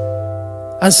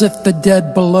 as if the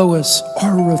dead below us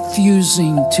are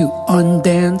refusing to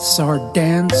undance our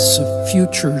dance of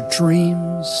future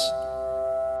dreams.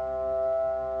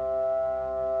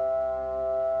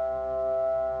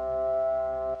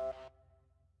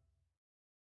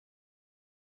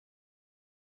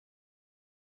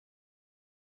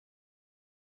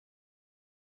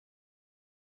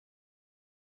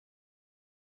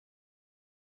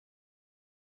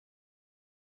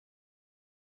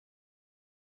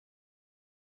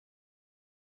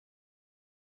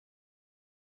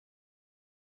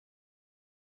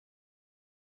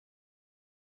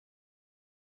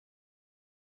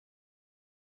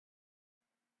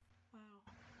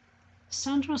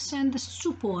 Sandra sent us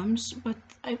 2 poems, but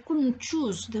I couldn't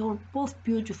choose. They were both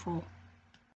beautiful.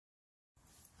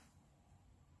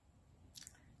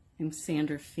 I'm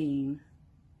Sandra Feen.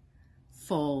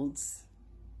 Folds.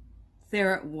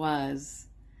 There it was,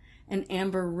 an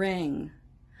amber ring,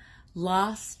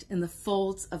 lost in the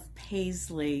folds of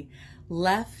paisley,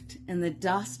 left in the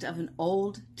dust of an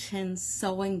old tin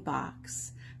sewing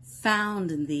box,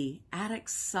 found in the attic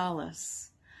solace.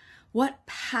 What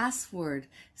password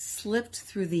slipped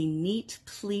through the neat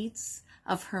pleats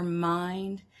of her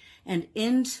mind and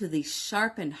into the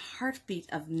sharpened heartbeat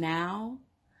of now?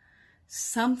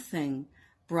 Something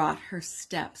brought her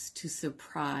steps to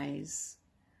surprise.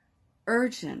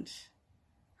 Urgent,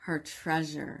 her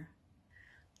treasure.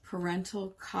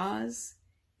 Parental cause,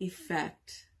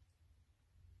 effect.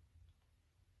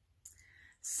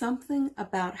 Something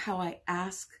about how I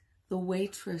ask the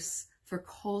waitress for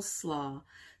coleslaw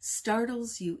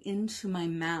startles you into my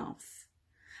mouth.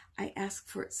 I ask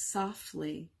for it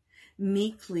softly,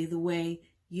 meekly, the way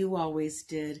you always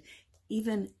did,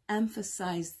 even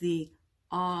emphasize the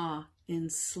awe in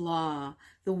slaw,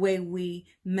 the way we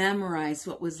memorize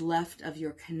what was left of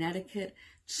your Connecticut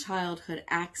childhood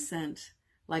accent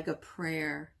like a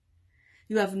prayer.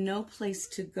 You have no place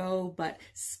to go but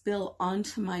spill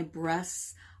onto my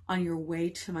breasts on your way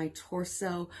to my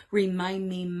torso. Remind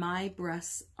me my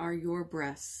breasts are your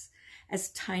breasts,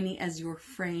 as tiny as your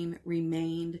frame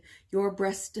remained. Your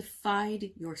breasts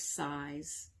defied your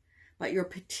size, but your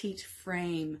petite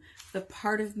frame, the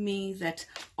part of me that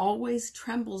always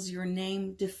trembles your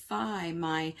name, defy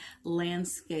my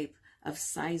landscape of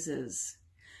sizes.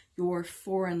 Your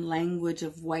foreign language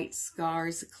of white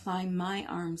scars climb my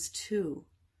arms too.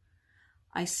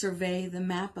 I survey the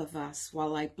map of us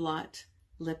while I blot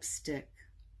lipstick.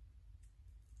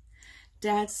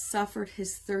 Dad suffered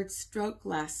his 3rd stroke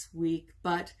last week,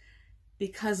 but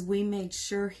because we made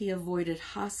sure he avoided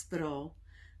hospital,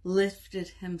 lifted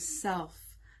himself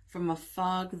from a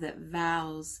fog that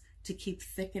vows to keep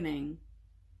thickening.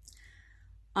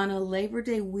 On a Labor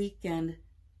Day weekend,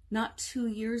 not 2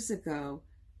 years ago,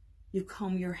 you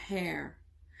comb your hair,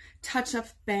 touch up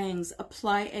bangs,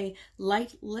 apply a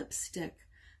light lipstick,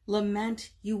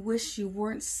 lament you wish you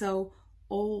weren't so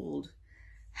old,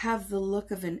 have the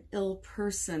look of an ill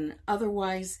person,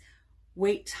 otherwise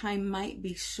wait time might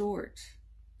be short.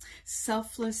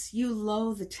 Selfless, you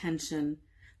loathe attention,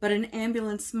 but an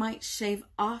ambulance might shave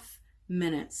off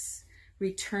minutes,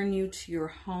 return you to your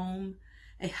home,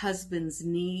 a husband's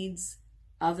needs,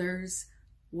 others,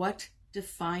 what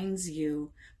defines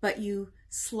you, but you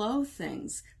slow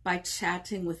things by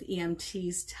chatting with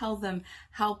EMTs, tell them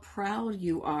how proud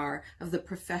you are of the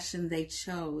profession they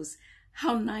chose,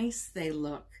 how nice they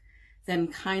look, then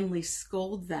kindly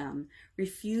scold them,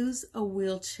 refuse a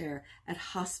wheelchair at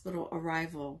hospital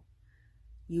arrival.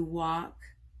 You walk,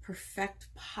 perfect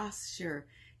posture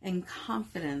and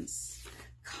confidence,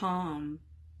 calm,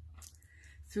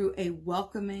 through a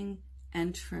welcoming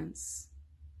entrance.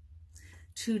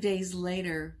 2 days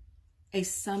later, a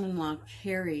son-in-law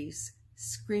carries,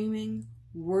 screaming,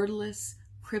 wordless,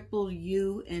 crippled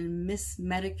you in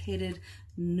mismedicated,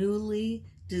 newly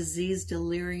diseased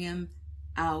delirium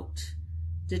out,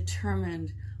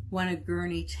 determined when a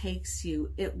gurney takes you,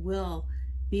 it will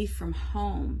be from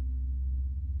home.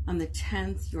 On the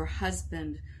 10th, your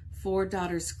husband, 4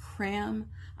 daughters cram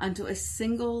onto a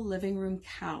single living room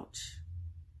couch.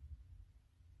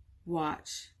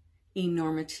 Watch,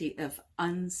 enormity of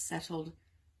unsettled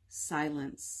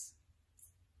silence.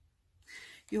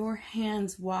 Your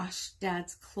hands washed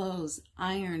Dad's clothes,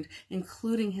 ironed,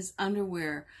 including his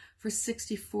underwear, For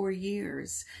 64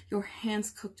 years, your hands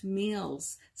cooked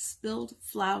meals, spilled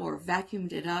flour,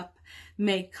 vacuumed it up,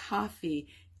 made coffee,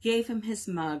 gave him his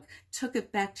mug, took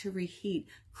it back to reheat,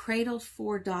 cradled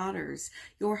 4 daughters,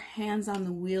 your hands on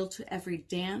the wheel to every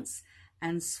dance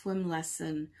and swim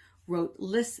lesson, wrote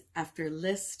list after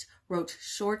list, wrote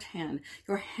shorthand.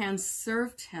 Your hands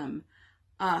served him,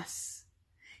 us.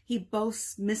 He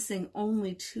boasts missing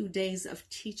only 2 days of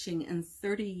teaching in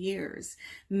 30 years,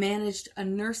 managed a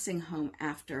nursing home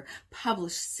after,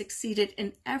 published, succeeded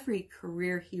in every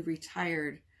career he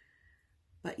retired.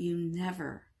 But you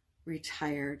never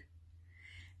retired.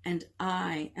 And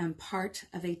I am part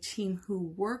of a team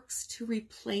who works to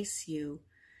replace you,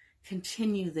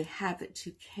 continue the habit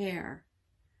to care,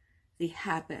 the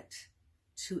habit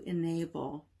to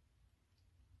enable.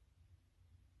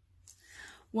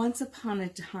 Once upon a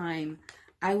time,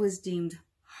 I was deemed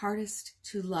hardest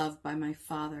to love by my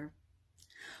father.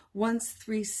 Once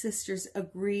 3 sisters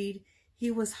agreed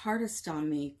he was hardest on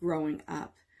me growing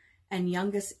up, and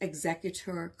youngest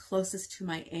executor, closest to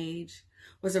my age,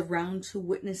 was around to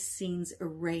witness scenes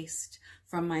erased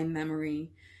from my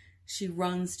memory. She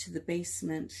runs to the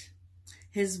basement.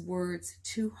 His words,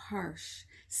 too harsh,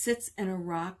 sits in a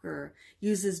rocker,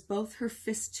 uses both her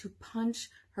fists to punch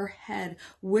her head,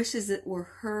 wishes it were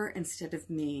her instead of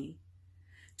me.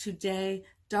 Today,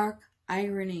 dark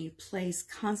irony plays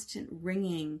constant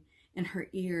ringing in her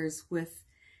ears with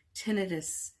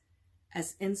tinnitus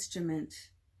as instrument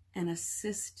and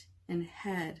assist in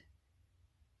head,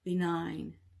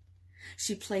 benign.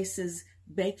 She places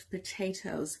baked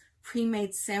potatoes,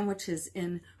 pre-made sandwiches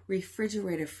in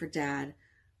refrigerator for Dad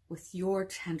with your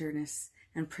tenderness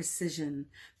and precision,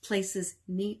 places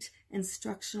neat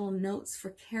instructional notes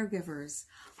for caregivers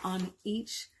on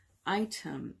each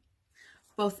item.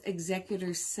 Both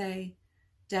executors say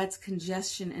Dad's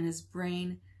congestion in his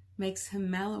brain makes him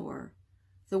mellower.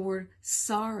 The word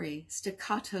sorry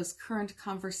staccatos current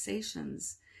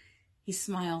conversations. He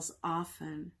smiles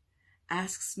often,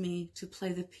 asks me to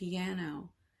play the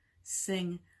piano,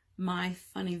 sing My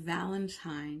Funny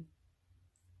Valentine.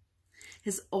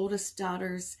 His oldest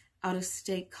daughters out of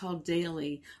state call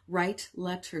daily, write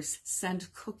letters,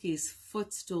 send cookies,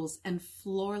 footstools, and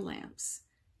floor lamps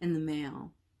in the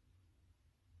mail.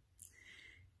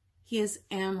 He is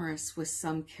amorous with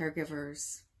some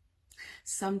caregivers.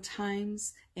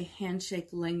 Sometimes a handshake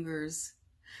lingers.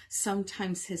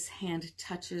 Sometimes his hand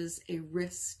touches a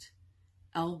wrist,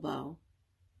 elbow,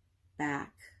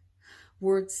 back.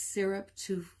 Words syrup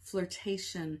to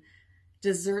flirtation,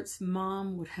 desserts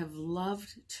Mom would have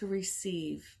loved to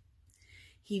receive.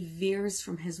 He veers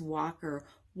from his walker,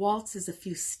 waltzes a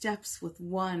few steps with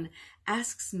one,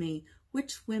 asks me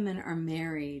which women are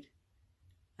married.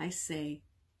 I say,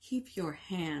 keep your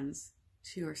hands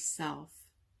to yourself.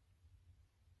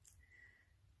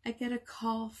 I get a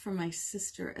call from my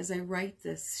sister as I write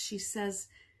this. She says,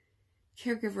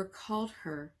 caregiver called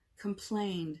her,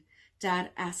 complained.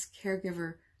 Dad asked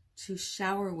caregiver to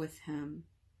shower with him.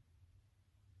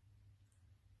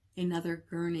 Another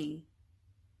gurney,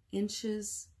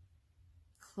 inches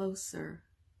closer.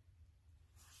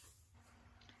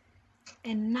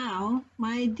 And now,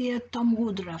 my dear Thom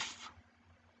Woodruff,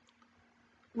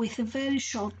 with a very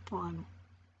short poem.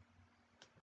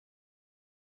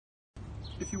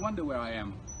 If you wonder where I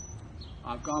am,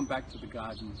 I've gone back to the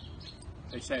garden.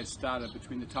 They say it started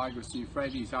between the Tigris and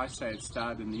Euphrates. I say it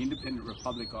started in the independent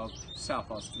republic of South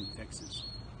Austin, Texas,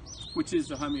 which is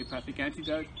the homeopathic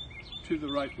antidote to the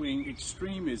right-wing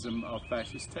extremism of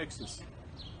fascist Texas.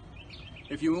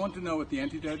 If you want to know what the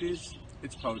antidote is,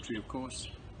 it's poetry, of course.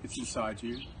 It's inside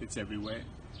you. It's everywhere.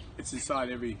 It's inside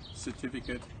every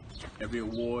certificate, every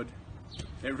award,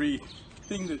 every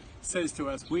thing that says to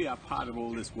us we are part of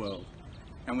all this world.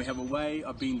 And we have a way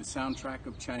of being the soundtrack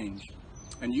of change.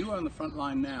 And you are on the front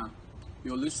line now.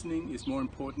 Your listening is more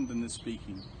important than the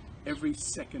speaking. Every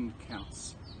second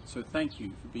counts. So thank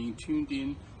you for being tuned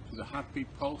in to the heartbeat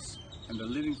pulse and the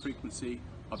living frequency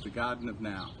of the Garden of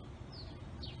Now.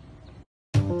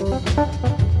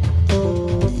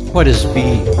 What is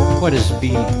beat? What is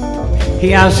beat?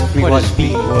 He asked me what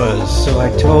beat was, so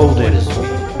I told him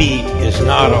beat is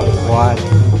not a what,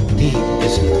 beat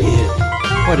is an it.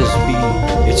 What is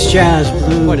beat? It's jazz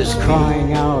blues. What is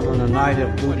crying out on a night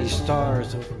of moody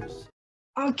stars over us?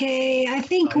 Okay, I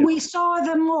think we saw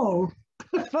them all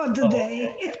for the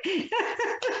day.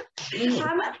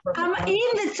 I'm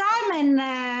in the time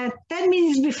and 10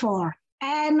 minutes before,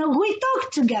 and we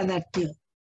talked together too.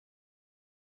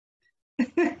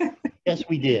 Yes,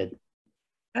 we did.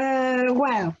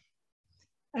 Well,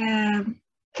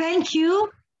 thank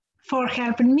you for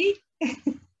helping me.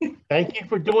 Thank you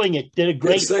for doing it. Did a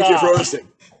great Yes, job. thank you for hosting.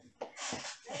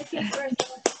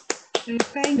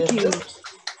 Thank you.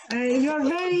 You're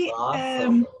very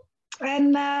Awesome.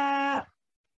 and I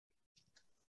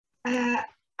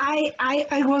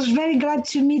was very glad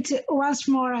to meet once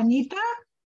more Anita.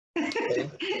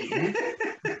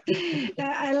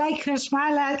 I like her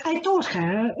smile. I told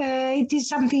her it is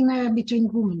something between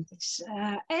women.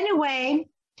 Anyway,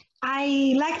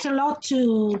 I liked a lot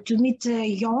to meet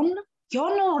Jon.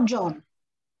 Jon or John?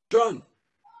 John.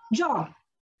 John.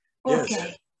 Yes.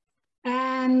 Okay.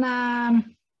 And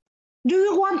do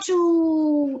you want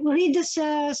to read us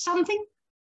something?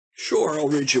 Sure, I'll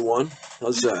read you one.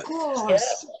 How's that? Of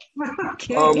course.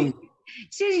 Okay.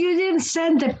 Since you didn't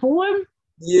send a poem.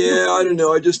 Yeah, I don't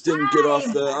know. I just didn't get off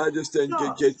the. I just didn't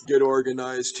get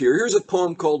organized here. Here's a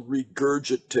poem called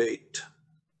 "Regurgitate."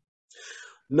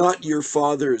 Not your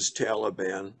father's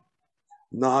Taliban,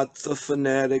 not the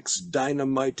fanatics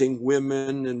dynamiting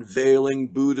women and veiling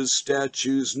Buddha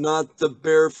statues, not the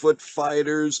barefoot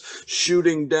fighters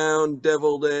shooting down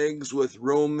deviled eggs with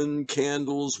Roman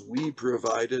candles we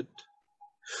provided.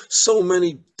 So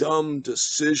many dumb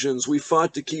decisions. We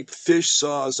fought to keep fish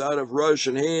sauce out of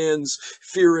Russian hands,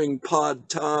 fearing pad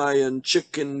thai and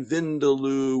chicken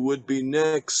vindaloo would be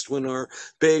next when our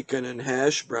bacon and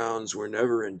hash browns were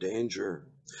never in danger.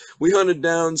 We hunted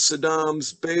down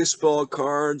Saddam's baseball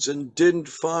cards and didn't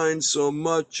find so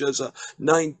much as a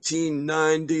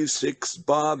 1996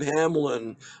 Bob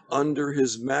Hamlin under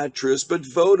his mattress, but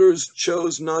voters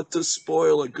chose not to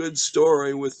spoil a good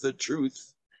story with the truth.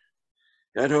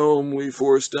 At home, we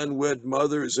forced unwed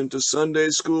mothers into Sunday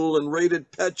school and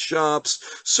raided pet shops,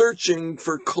 searching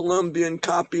for Colombian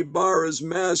capybaras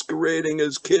masquerading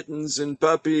as kittens and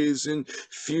puppies in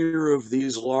fear of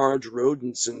these large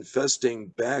rodents infesting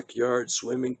backyard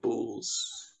swimming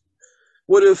pools.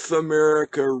 What if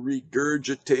America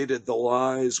regurgitated the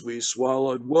lies we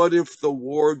swallowed? What if the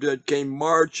war dead came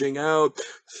marching out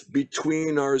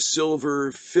between our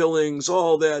silver fillings?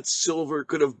 All that silver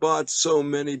could have bought so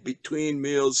many between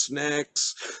meal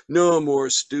snacks. No more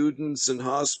students and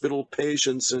hospital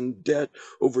patients in debt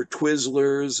over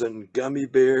Twizzlers and gummy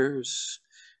bears.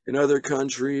 In other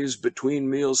countries, between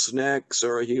meal snacks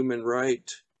are a human right.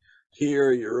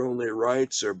 Here, your only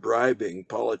rights are bribing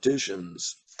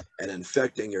politicians and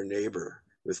infecting your neighbor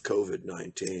with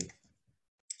COVID-19.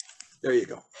 There you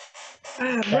go.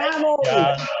 Bravo.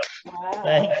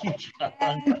 Thank you, John.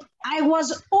 And I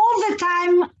was all the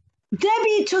time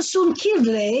Debbie Tosun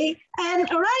Kildley, and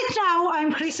right now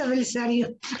I'm Chryssa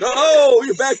Velissariou. Oh,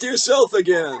 you're back to yourself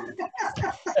again.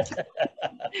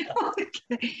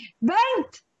 Okay. Bernd,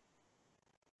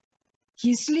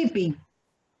 he's sleeping.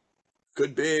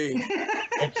 Could be.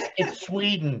 It's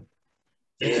Sweden.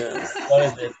 Yeah. What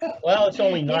is it? Well, it's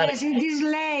only 9. Yes, it is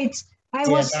late. I Yeah,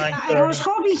 was 9:30.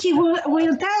 hoping he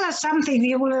will tell us something.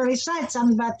 He will recite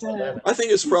some, but I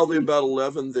think it's probably about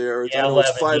 11 there. Yeah, I know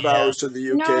it's 11, 5 yeah. hours to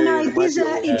the UK. no, and it might is be a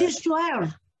little- it is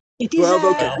 12. It is 12,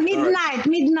 okay. All right.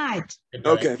 midnight.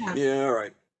 Okay, Yeah. yeah, all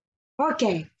right.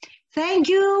 Okay, thank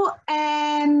you,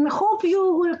 and hope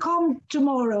you will come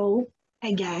tomorrow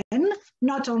again.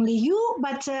 Not only you,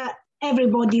 but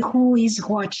everybody who is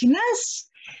watching us.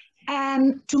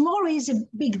 And tomorrow is a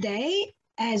big day,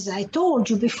 as I told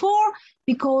you before,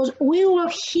 because we will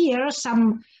hear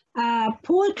some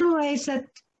poet laureates that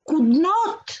could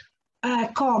not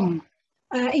come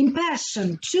in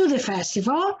person to the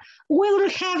festival. We will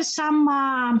have some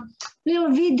little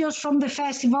videos from the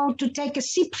festival to take a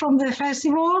sip from the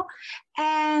festival.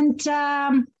 And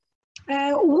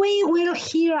we will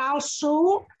hear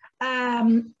also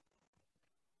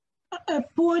a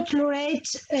poet laureate,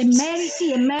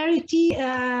 emeriti.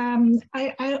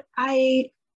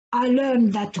 I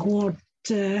learned that word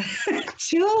too.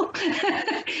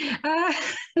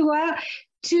 Well,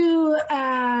 to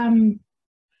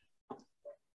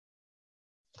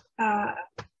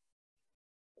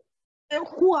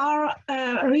who are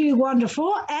really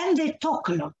wonderful, and they talk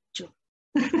a lot too.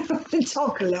 They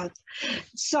talk a lot.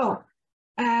 So,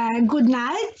 good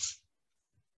night.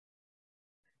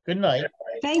 Good night.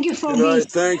 Thank you for Good being.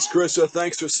 night. Thanks, Chryssa.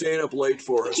 Thanks for staying up late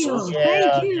for us. Thank you. Huh?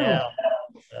 Thank you. Yeah.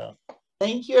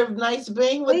 Thank you. Nice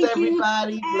being with Thank you.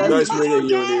 everybody. And Blessings. Nice meeting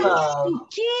you, Anita. to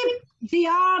keep the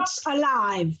arts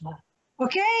alive.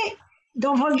 Okay?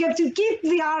 Don't forget to keep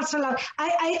the arts alive.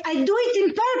 I do it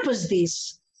in purpose,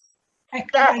 this. I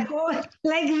go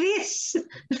like this.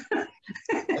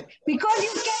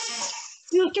 Because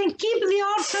you can keep the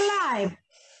arts alive.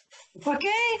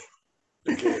 Okay?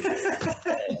 Okay.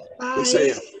 Bye. Good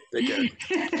seeing you. Take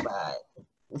care. Bye.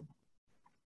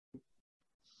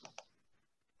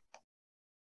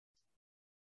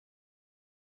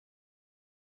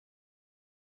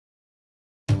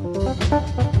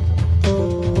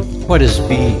 What is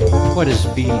beat? What is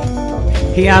beat?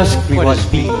 He asked me what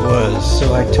beat was,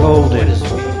 so I told him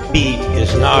beat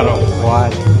is not a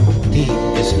what, beat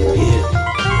is it.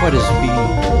 What is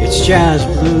beat? It's jazz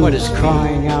blues. What is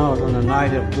crying out on a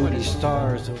night of moody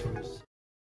stars over